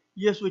问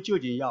耶稣究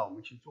竟要我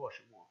们去做什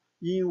么？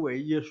因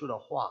为耶稣的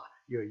话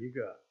有一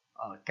个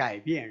改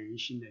变人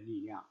心的力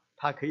量，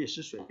它可以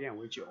使水变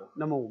为酒。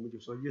那么我们就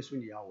说耶稣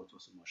你要我做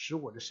什么，使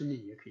我的生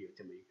命也可以有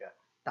这么一个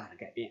大的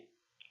改变。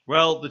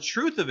 Well, the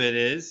truth of it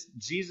is,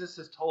 Jesus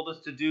has told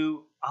us to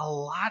do a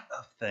lot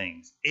of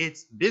things.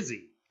 It's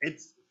busy.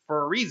 It's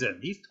for a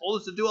reason. He's told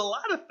us to do a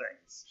lot of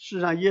things. 事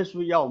实上，耶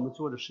稣要我们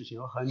做的事情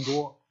有很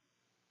多。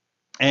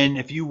 And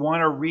if you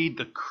want to read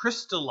the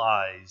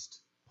crystallized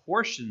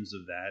portions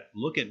of that,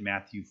 look at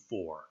Matthew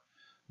 4.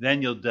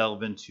 Then you'll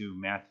delve into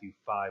Matthew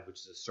 5,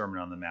 which is a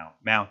Sermon on the Mount,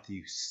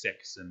 Matthew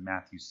 6 and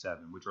Matthew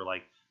 7, which are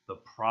like the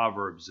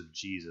Proverbs of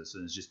Jesus,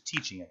 and it's just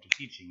teaching after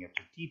teaching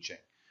after teaching.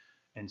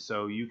 And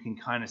so you can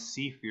kind of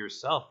see for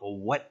yourself, well,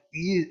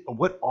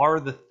 what are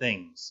the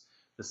things,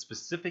 the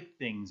specific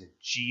things that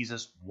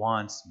Jesus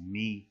wants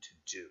me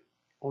to do?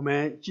 我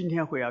们今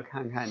天会要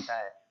看看在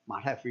马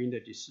太福音的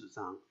第4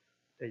章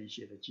的一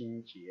些的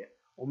经节。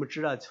我们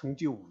知道从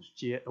第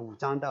5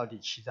章到第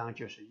7章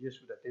就是耶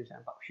稣的登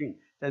山宝训，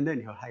在那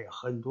里头还有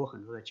很多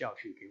很多的教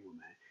训给我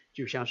们，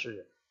就像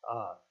是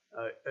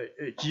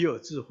极有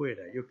智慧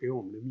的，又给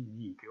我们的命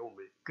令，给我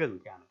们各种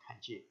各样的看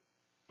见。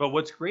But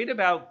what's great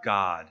about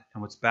God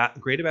and what's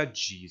great about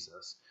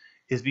Jesus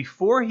is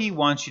before he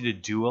wants you to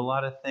do a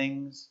lot of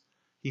things,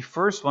 he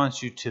first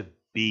wants you to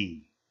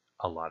be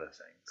a lot of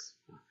things.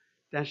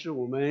 但是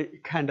我们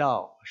看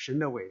到神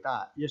的伟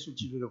大，耶稣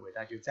基督的伟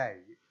大就在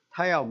于，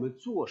他要我们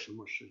做什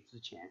么事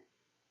之前，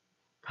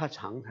他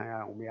常常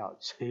让我们要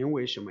成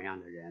为什么样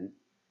的人，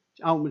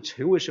让我们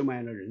成为什么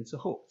样的人之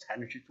后，才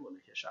能去做那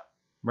些事儿。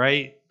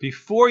Right?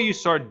 Before you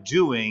start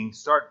doing,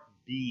 start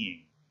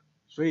being.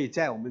 所以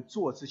在我们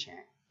做之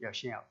前，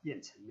先要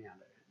变成那样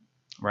的人。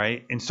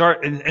Right?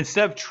 And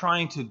instead of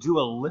trying to do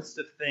a list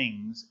of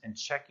things and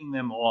checking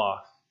them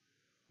off,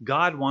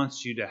 God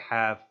wants you to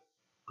have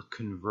a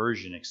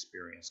conversion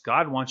experience.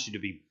 God wants you to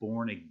be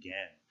born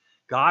again.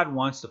 God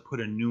wants to put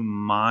a new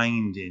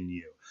mind in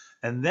you.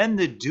 And then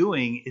the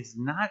doing is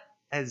not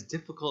as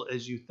difficult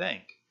as you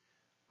think,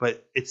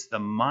 but it's the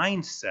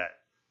mindset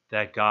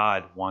that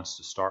God wants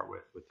to start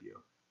with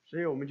you. 所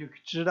以我们就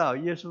知道，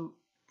耶稣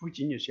不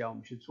仅仅是要我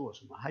们去做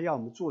什么，还要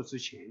我们做之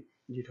前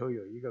里头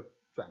有一个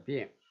转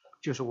变，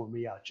就是我们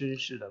要真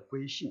实的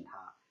归信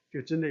他，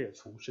就真的有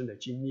重生的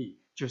经历，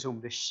就是我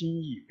们的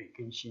心意被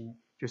更新，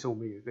就是我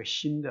们有一个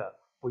新的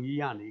不一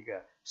样的一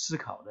个思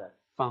考的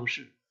方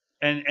式。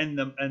And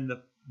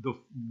the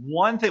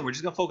one thing, we're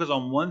just going to focus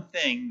on one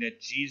thing that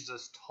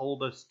Jesus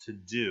told us to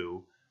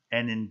do,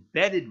 and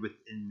embedded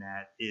within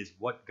that is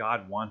what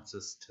God wants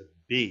us to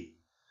be,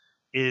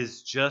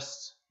 is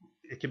just,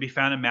 it can be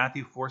found in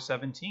Matthew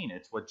 4:17.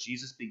 It's what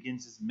Jesus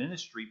begins his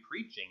ministry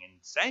preaching and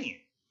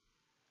saying.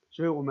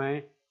 所以我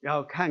们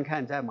要看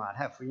看在马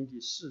太福音第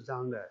4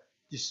章的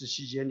第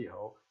17节里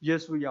头，耶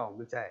稣要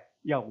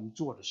我们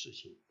做的事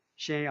情，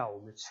先要我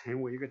们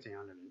成为一个怎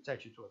样的人，再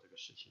去做这个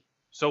事情。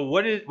So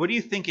what do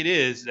you think it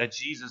is that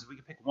Jesus, we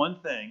can pick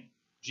one thing,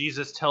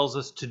 Jesus tells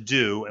us to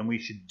do, and we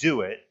should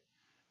do it,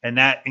 and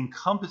that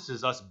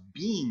encompasses us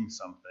being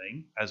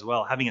something as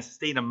well, having a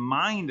state of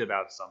mind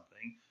about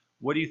something.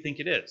 What do you think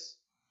it is?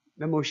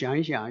 那么想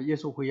一想，耶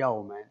稣会要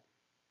我们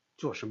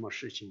做什么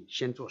事情，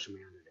先做什么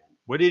样的人？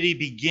 What did he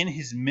begin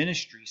his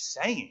ministry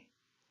saying?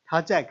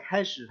 他在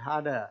开始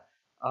他的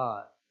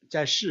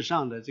在世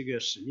上的这个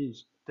使命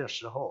的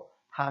时候，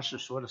他是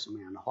说了什么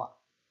样的话？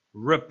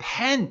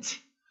 Repent,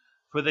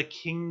 for the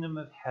kingdom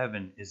of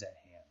heaven is at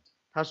hand.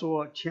 他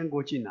说：“天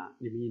国近了，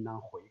你们应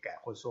当悔改，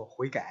或者说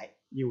悔改，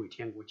因为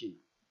天国近了。”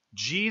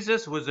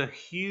 Jesus was a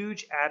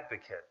huge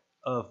advocate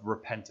of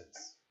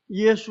repentance.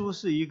 耶稣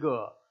是一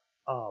个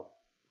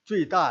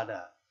最大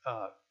的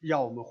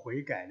要我们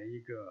悔改的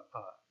一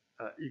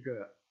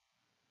个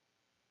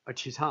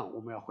提倡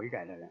我们要悔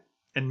改的人。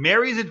 And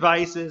Mary's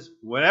advice is,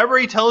 whatever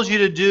he tells you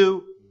to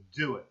do,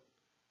 do it.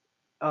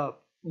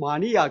 玛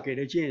利亚给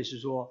的建议是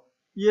说，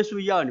耶稣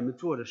要你们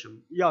做的什么，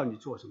要你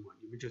做什么，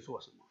你们就做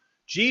什么。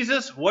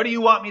 Jesus, what do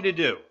you want me to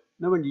do?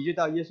 那么你就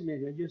到耶稣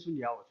面前，耶稣你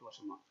要我做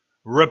什么？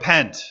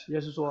 Repent. 耶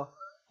稣说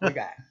悔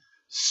改，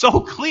 So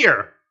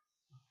clear,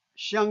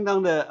 相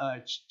当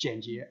的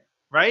简洁，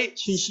 right?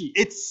 清晰，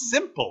 It's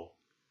simple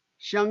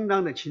相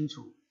当的清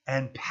楚，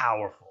 and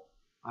powerful,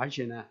 而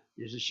且呢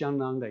也是相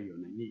当的有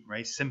能力。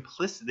 right?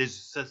 Simplicity.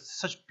 There's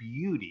such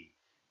beauty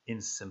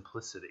in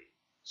simplicity.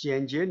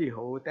 简洁里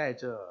头带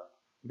着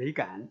美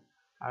感，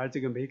而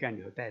这个美感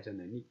里头带着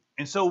能力。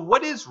 And so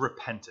what is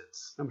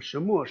repentance? 那么什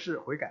么是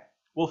悔改？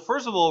 Well,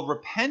 first of all,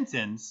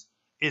 repentance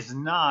is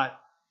not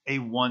a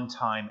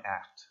one-time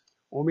act.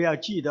 我们要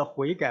记得，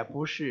悔改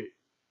不是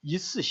一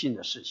次性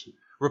的事情。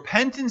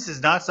 Repentance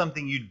is not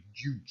something you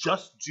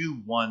just do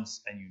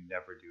once and you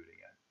never do it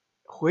again.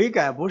 悔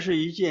改不是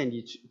一件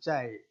你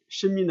在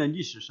生命的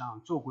历史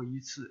上做过一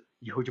次，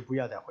以后就不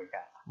要再悔改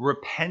了。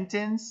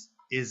 Repentance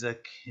is a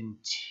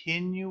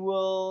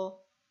continual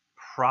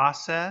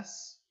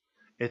process.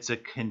 It's a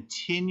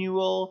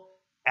continual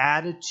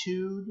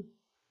attitude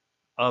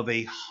of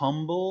a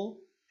humble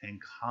and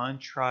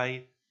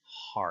contrite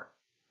heart.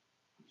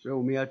 所以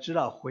我们要知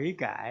道，悔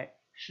改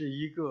是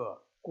一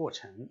个过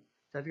程，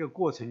在这个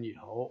过程里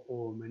头，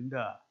我们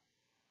的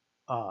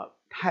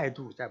态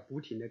度在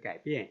不停的改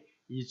变，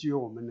以至于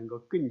我们能够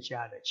更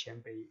加的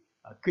谦卑，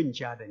更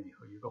加的以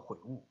后有一个悔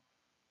悟。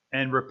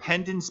 And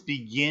repentance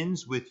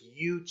begins with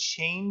you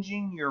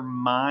changing your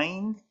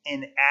mind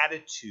and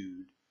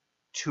attitude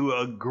to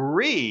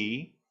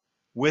agree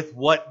with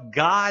what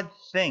God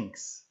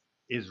thinks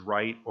is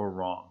right or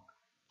wrong.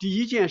 第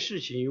一件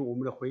事情，我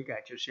们的悔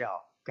改就是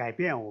要改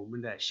变我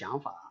们的想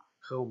法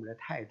和我们的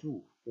态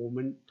度，我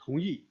们同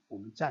意，我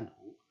们赞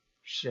同。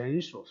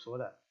神所说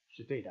的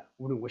是对的，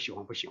无论我喜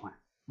欢不喜欢。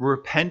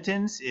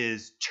Repentance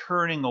is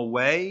turning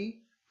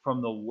away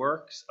from the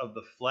works of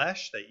the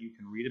flesh that you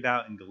can read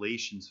about in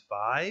Galatians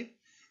 5,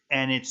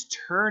 and it's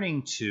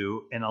turning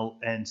to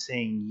and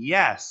saying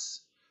yes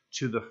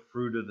to the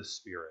fruit of the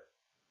Spirit.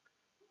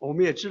 我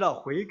们也知道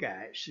悔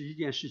改是一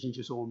件事情，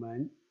就是我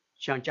们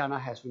像加拉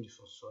太书里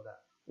所说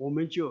的，我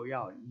们就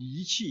要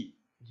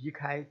离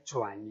开、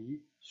转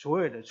离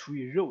所有的出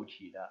于肉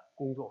体的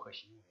工作和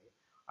行为，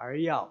而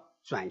要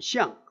转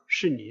向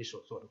圣灵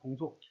所做的工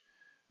作。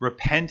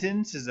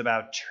Repentance is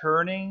about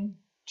turning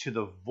to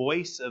the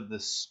voice of the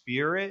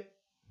Spirit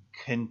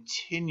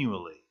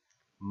continually,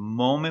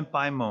 moment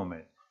by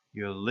moment.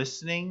 You're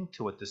listening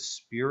to what the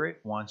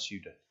Spirit wants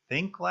you to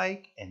think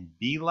like and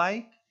be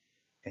like,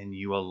 and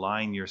you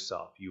align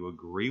yourself. You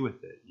agree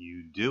with it.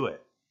 You do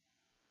it.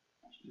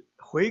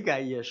 悔改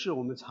也是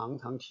我们常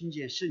常听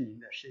见圣灵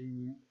的声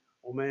音，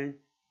我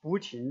们不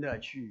停的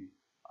去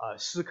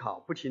思考，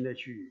不停的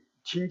去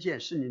听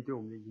见圣灵对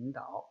我们的引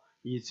导，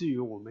以至于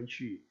我们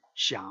去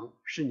想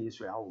圣灵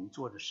所要我们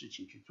做的事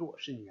情，去做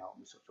圣灵要我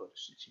们所做的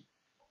事情。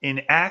In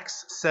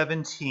Acts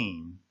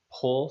 17,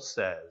 Paul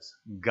says,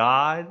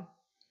 God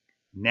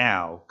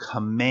now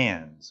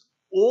commands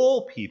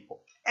all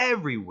people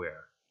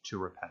everywhere to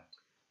repent.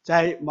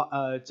 在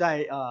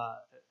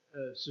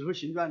使徒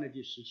行传的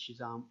第17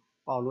章，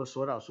保罗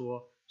说到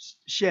说，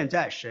现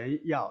在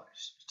神要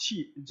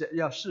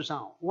世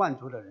上万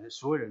族的人，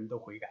所有人都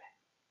悔改。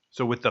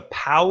So with the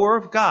power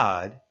of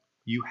God,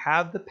 you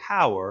have the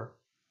power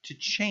to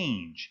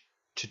change,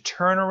 to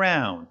turn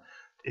around.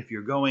 If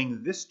you're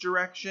going this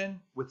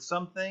direction with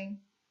something,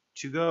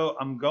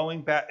 I'm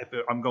going back. If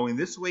I'm going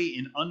this way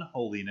in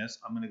unholiness,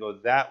 I'm going to go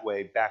that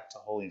way back to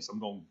holiness. I'm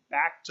going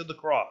back to the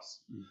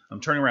cross.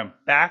 I'm turning around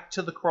back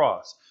to the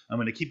cross. I'm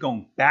going to keep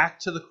going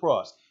back to the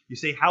cross. You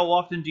say, how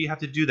often do you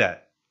have to do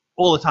that?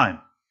 All the time.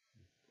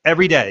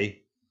 Every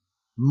day,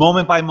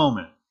 moment by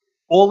moment.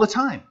 All the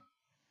time.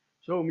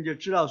 所以我们就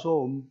知道说，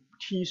我们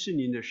听圣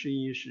灵的声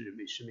音是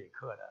每时每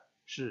刻的，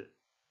是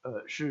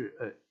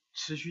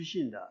持续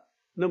性的。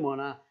那么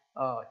呢，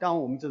当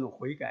我们这种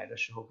悔改的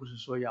时候，不是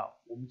说要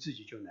我们自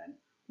己就能，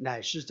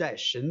乃是在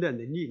神的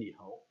能力里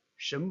头，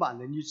神把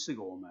能力赐给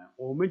我们，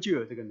我们就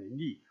有这个能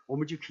力，我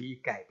们就可以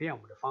改变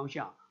我们的方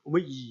向。我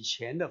们以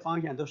前的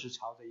方向都是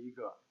朝着一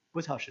个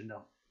不朝神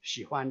的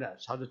喜欢的，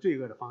朝着罪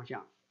恶的方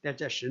向，但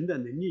在神的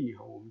能力里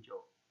头，我们就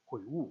悔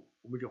悟，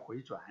我们就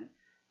回转。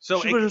是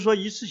不是说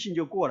一次性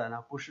就过了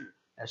呢？不是，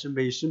而是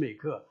每时每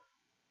刻。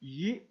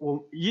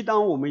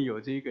当我们有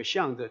这个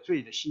向着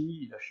罪的心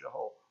意的时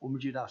候，我们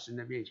就到神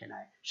的面前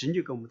来，神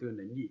就给我们这个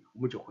能力，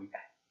我们就悔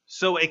改。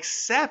So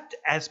accept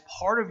as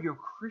part of your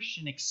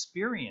Christian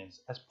experience,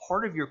 as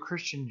part of your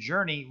Christian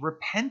journey,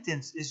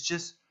 repentance is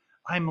just,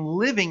 I'm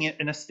living it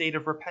in a state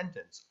of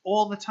repentance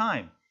all the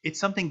time. It's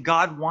something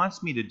God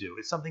wants me to do.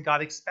 It's something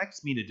God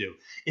expects me to do.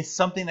 It's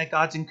something that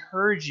God's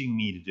encouraging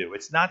me to do.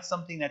 It's not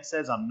something that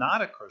says I'm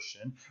not a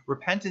Christian.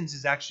 Repentance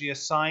is actually a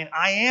sign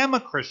I am a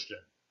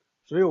Christian.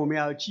 所以我们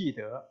要记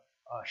得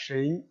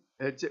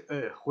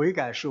悔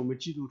改是我们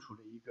基督徒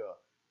的一个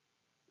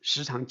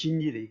时常经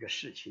历的一个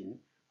事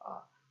情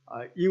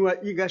因为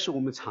应该是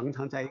我们常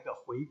常在一个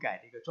悔改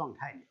的一个状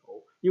态里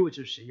头，因为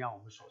这是神要我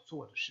们所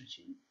做的事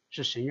情，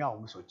是神要我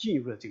们所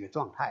进入的这个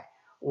状态。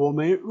我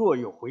们若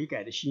有悔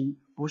改的心，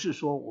不是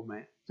说我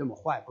们这么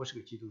坏，不是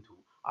个基督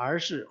徒，而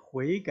是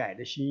悔改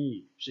的心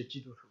意是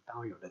基督徒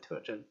当有的特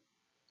征。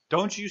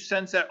Don't you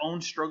sense that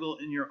own struggle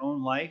in your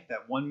own life?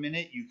 That 1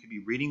 minute you could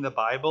be reading the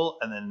Bible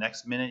and then the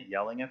next minute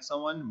yelling at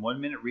someone? 1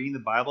 minute reading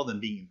the Bible, then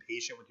being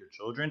impatient with your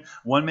children?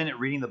 1 minute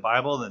reading the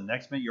Bible, then the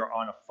next minute you're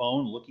on a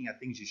phone looking at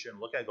things you shouldn't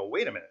look at. Go,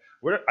 wait a minute.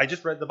 I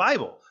just read the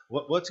Bible.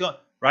 What's going on?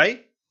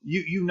 Right?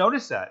 You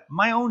notice that.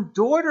 My own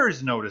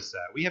daughters notice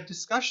that. We have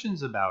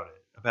discussions about it.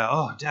 About,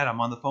 oh, Dad,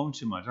 I'm on the phone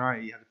too much. All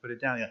right, you have to put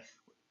it down. Yeah.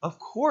 Of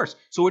course.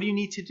 So what do you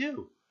need to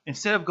do?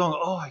 Instead of going,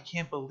 oh, I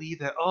can't believe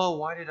that. Oh,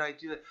 why did I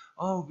do that?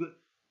 Oh, good.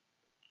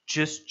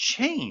 Just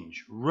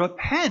change,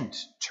 repent,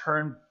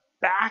 turn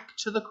back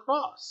to the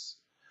cross.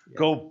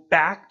 Go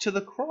back to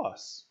the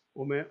cross.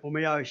 我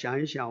们要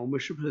想一想，我们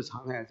是不是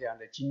常常有这样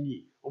的经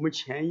历？我们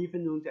前1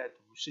分钟在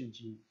读圣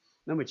经，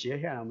那么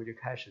接下来我们就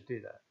开始对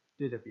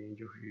着别人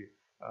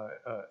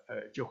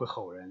就会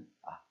吼人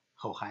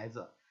吼孩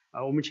子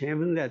我们前1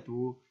分钟在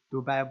读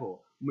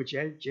Bible， 我们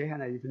接下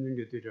来1分钟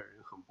就对着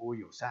人很不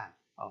友善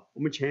我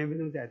们前1分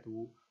钟在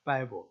读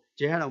Bible，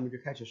 接下来我们就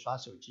开始刷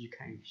手机，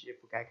看一些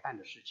不该看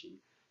的事情。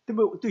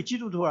对基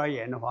督徒而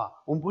言的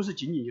话，我们不是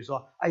仅仅就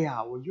说，哎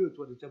呀，我又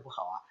做的真不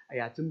好哎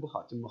呀，真不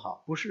好，真不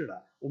好，不是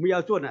的，我们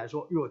要做的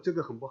说，哟，这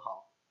个很不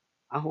好，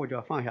然后我就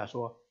要放下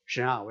说，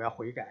神啊，我要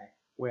悔改，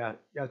我要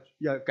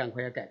赶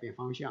快要改变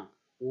方向。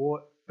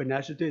我本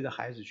来是对着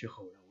孩子去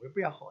吼的，我不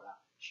要吼了，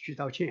去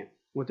道歉。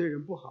我对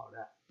人不好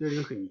的，对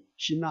人很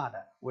辛辣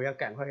的，我要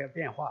赶快要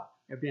变化，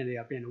要变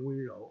得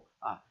温柔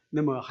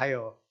那么还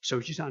有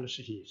手机上的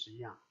事情也是一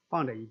样。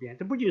放在一边，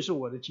这不仅是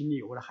我的经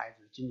历，我的孩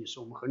子的经历，是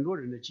我们很多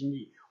人的经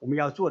历。我们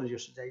要做的就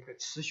是在一个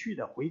持续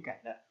的悔改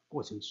的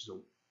过程之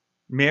中。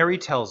Mary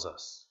tells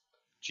us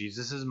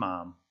Jesus'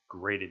 mom,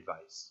 great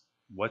advice.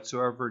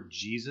 Whatsoever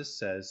Jesus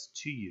says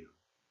to you,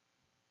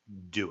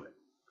 do it.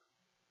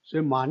 所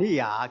以玛利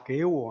亚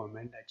给我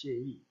们的建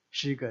议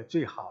是一个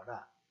最好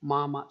的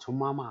从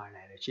妈妈而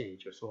来的建议，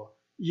就是说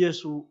耶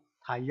稣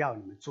他要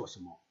你们做什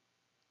么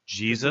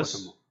就做什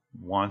Jesus 么。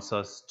 wants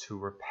us to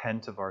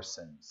repent of our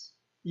sins.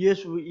 耶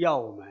稣要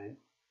我们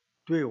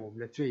对我们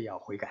的罪要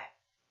悔改。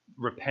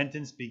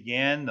 Repentance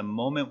began the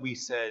moment we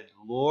said,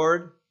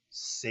 Lord,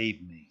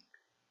 save me.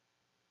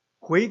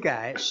 悔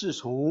改是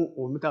从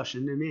我们到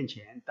神的面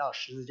前，到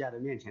十字架的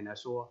面前来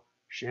说，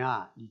神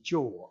啊，你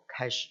救我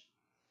开始。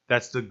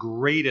 That's the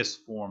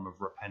greatest form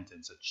of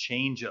repentance, a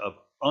change of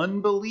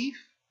unbelief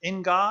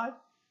in God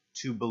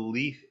to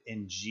belief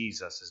in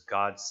Jesus as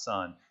God's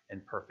Son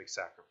and perfect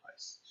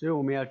sacrifice. 所以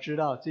我们要知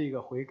道，这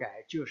个悔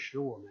改就使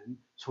我们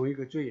从一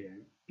个罪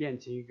人变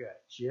成一个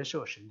接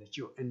受神的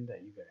救恩的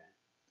一个人。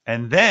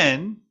 And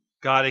then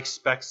God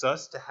expects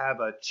us to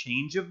have a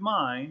change of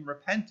mind,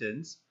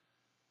 repentance,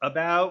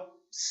 about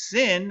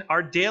sin,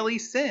 our daily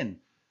sin.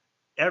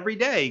 Every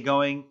day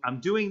going,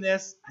 I'm doing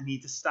this, I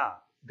need to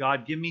stop.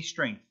 God, give me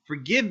strength.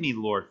 Forgive me,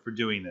 Lord, for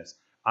doing this.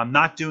 I'm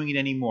not doing it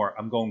anymore.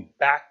 I'm going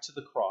back to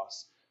the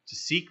cross to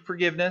seek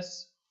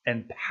forgiveness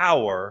and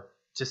power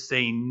to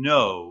say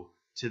no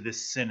to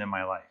this sin in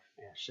my life.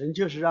 神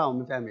就是让我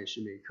们在每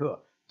时每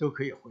刻都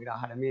可以回到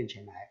他的面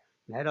前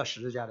来到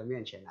十字架的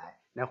面前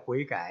来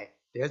悔改，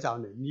得着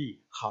能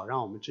力，好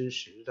让我们真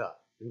实的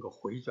能够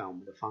回转我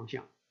们的方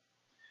向。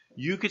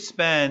 You could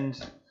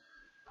spend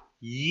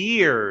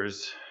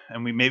years,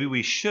 and maybe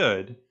we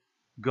should,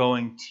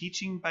 going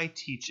teaching by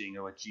teaching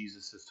of what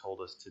Jesus has told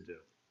us to do.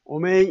 我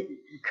们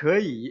可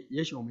以，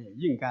也许我们也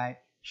应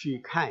该去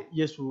看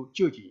耶稣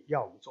究竟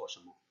要我们做什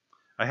么。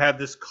 I have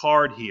this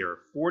card here,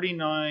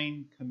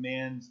 49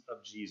 commands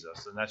of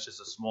Jesus, and that's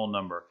just a small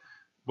number.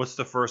 What's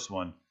the first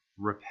one?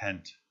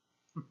 Repent.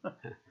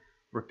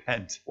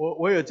 Repent.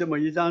 我有这么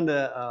一张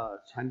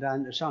的传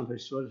单，上头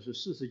说的是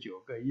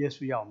49个耶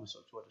稣要我们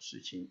所做的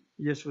事情，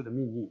耶稣的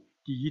命令。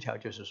第一条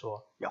就是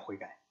说要悔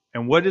改。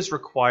 And what is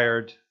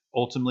required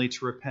ultimately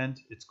to repent?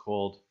 It's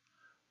called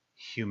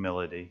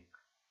humility.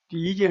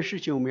 第一件事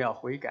情我们要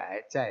悔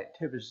改，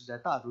特别是在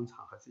大众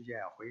场合之间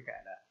要悔改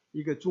的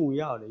一个重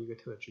要的一个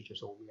特质，就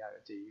是我们要有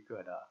这一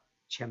个的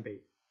谦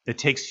卑。 It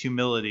takes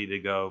humility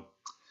to go,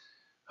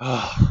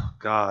 oh,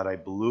 God, I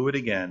blew it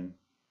again.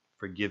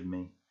 Forgive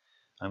me.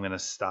 I'm going to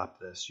stop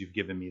this. You've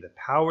given me the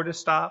power to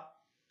stop.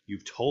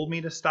 You've told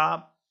me to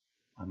stop.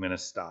 I'm going to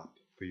stop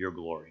for your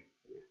glory.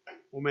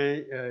 我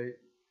们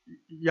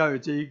要有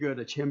这一个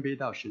的谦卑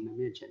到神的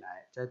面前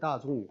来，在大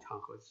众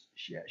场合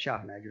下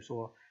来就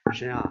说，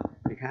神啊，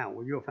你看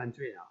我又犯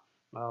罪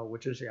了，我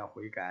真是要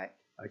悔改，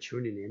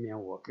求你怜悯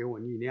我，给我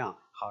力量，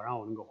好让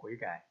我能够悔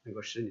改，能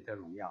够使你的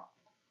荣耀。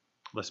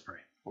 Let's pray.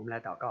 我们来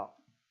祷告。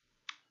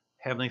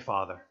 Heavenly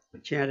Father,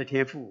 亲爱的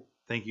天父，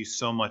 thank you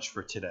so much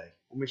for today.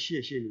 我们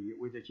谢谢你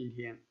为着今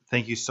天，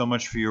 Thank you so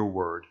much for your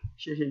word.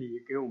 谢谢你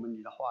给我们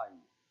你的话语，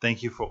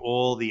 Thank you for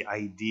all the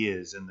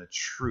ideas and the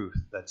truth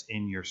that's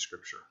in your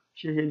scripture.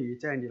 谢谢你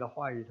在你的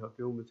话语里头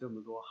给我们这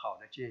么多好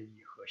的建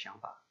议和想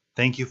法，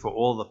 Thank you for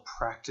all the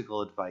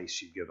practical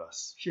advice you give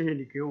us. 谢谢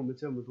你给我们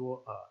这么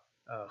多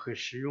很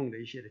实用的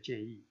一些的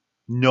建议。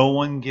 No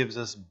one gives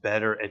us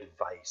better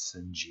advice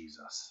than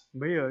Jesus.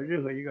 没有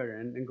任何一个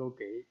人能够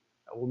给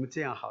我们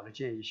这样好的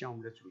建议，像我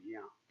们的主一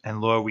样。 And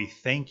Lord, we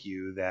thank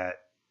you that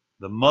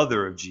the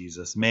mother of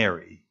Jesus,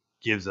 Mary,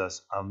 gives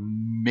us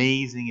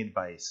amazing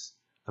advice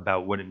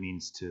about what it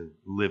means to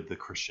live the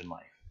Christian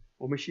life.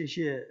 我们谢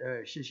谢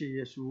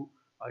耶稣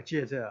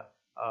借着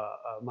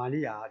玛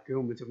利亚给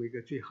我们这么一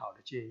个最好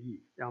的建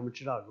议，让我们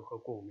知道如何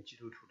过我们基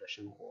督徒的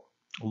生活。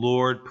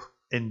 Lord,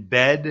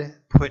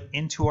 put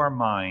into our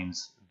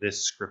minds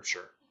this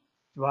scripture.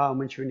 主啊，我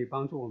们求你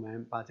帮助我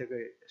们把这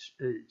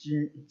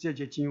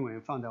些经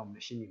文放在我们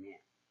的心里面。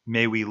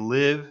 May we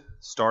live,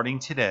 starting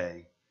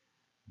today,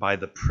 by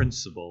the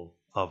principle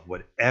of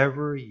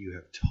whatever you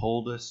have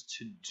told us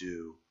to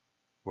do,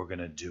 we're going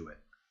to do it.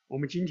 我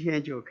们今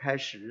天就开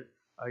始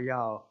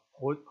要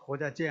活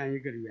在这样一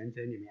个的原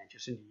则里面，就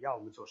是你要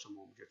我们做什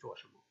么，我们就做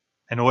什么。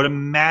 And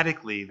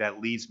automatically that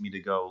leads me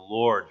to go,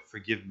 Lord,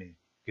 forgive me,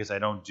 because I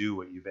don't do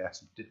what you've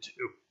asked me to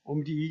do. 我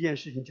们第一件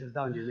事情就是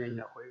到你面前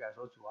来悔改，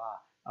说主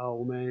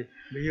我们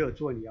没有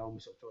做你要我们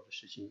所做的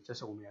事情，这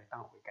是我们要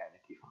当悔改的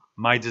地方。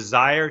 My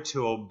desire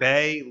to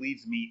obey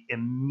leads me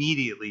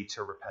immediately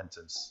to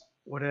repentance.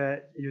 我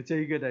的有这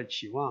一个的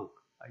期望，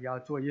要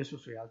做耶稣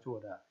所要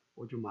做的，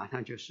我就马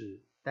上就是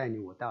带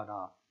领我到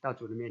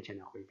主的面前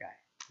来悔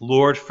改。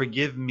 Lord,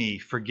 forgive me,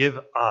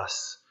 forgive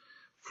us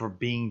for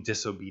being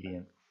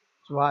disobedient.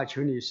 主啊，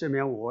求你赦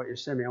免我，也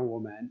赦免我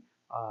们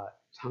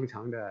常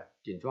常的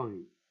顶撞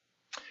你。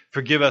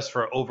 Forgive us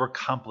for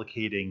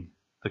overcomplicating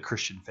the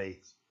Christian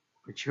faith.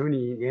 求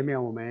你怜悯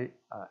我们，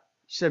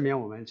赦免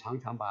我们常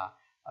常把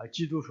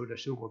基督徒的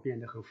生活变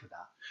得很复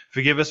杂。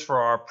 Forgive us for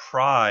our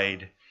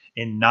pride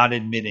in not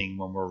admitting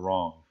when we're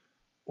wrong.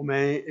 我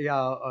们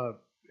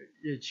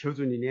也求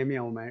主你怜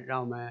悯我们，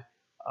让我们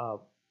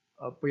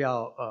不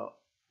要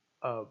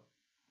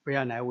不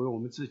要来为我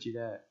们自己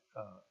的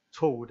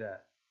错误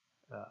的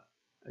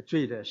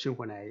罪的生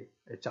活来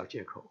找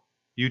借口。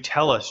You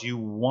tell us you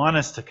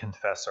want us to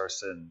confess our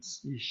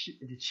sins.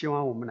 你期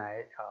望我们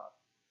来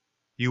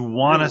You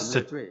want 认我 us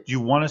们的 to 罪， you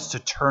want us to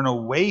turn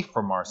away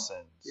from our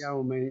sins. 让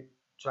我们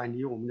转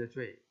离我们的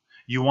罪。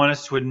 You want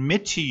us to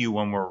admit to you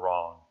when we're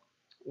wrong.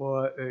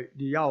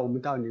 你要我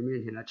们到你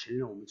面前来承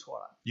认我们错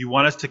了， You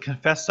want us to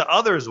confess to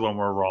others when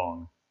we're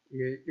wrong.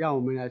 也让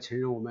我们来承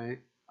认我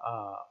们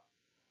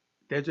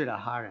得罪了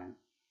他人。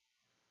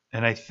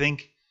 And I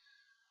think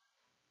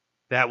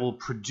that will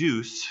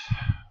produce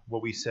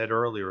what we said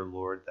earlier,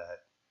 Lord, that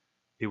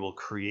it will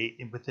create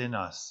within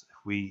us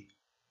if we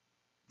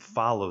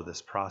follow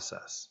this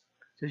process.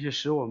 这就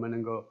使我们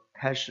能够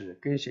开始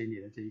跟随你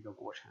的这一个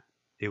过程，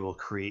 It will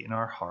create in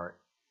our heart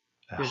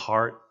a Yes.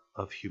 heart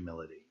of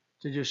humility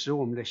这就使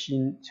我们的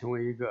心成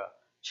为一个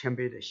谦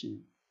卑的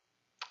心，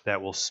 that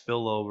will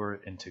spill over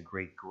into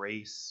great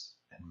grace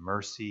and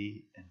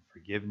mercy and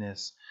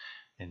forgiveness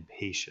and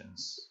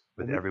patience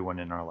with everyone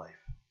in our life.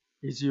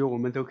 以至于我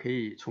们都可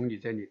以从你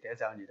这里得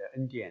到你的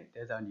恩典，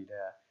得到你的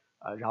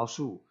饶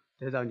恕，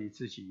得到你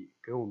自己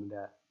给我们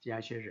的这样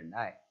一些忍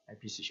耐，来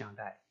彼此相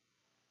待。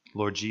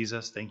 Lord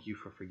Jesus, thank you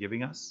for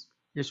forgiving us.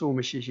 耶稣，我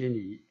们谢谢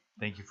你，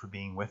 Thank you for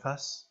being with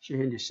us. 谢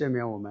谢你赦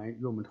免我们，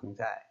与我们同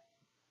在，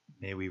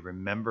 May we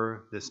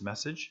remember this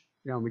message.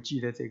 让我们记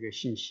得这个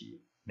信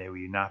息， May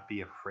we not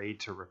be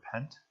afraid to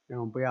repent. 让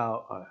我们不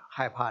要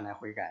害怕来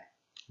悔改，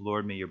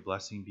 Lord, may your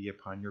blessing be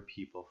upon your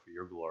people for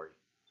your glory.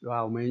 是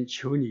吧？我们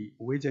求你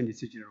围着你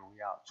自己的荣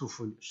耀，祝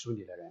福属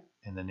你的人。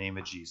 In the name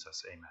of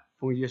Jesus, amen.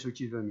 奉耶稣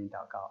基督的名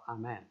祷告，阿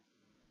门。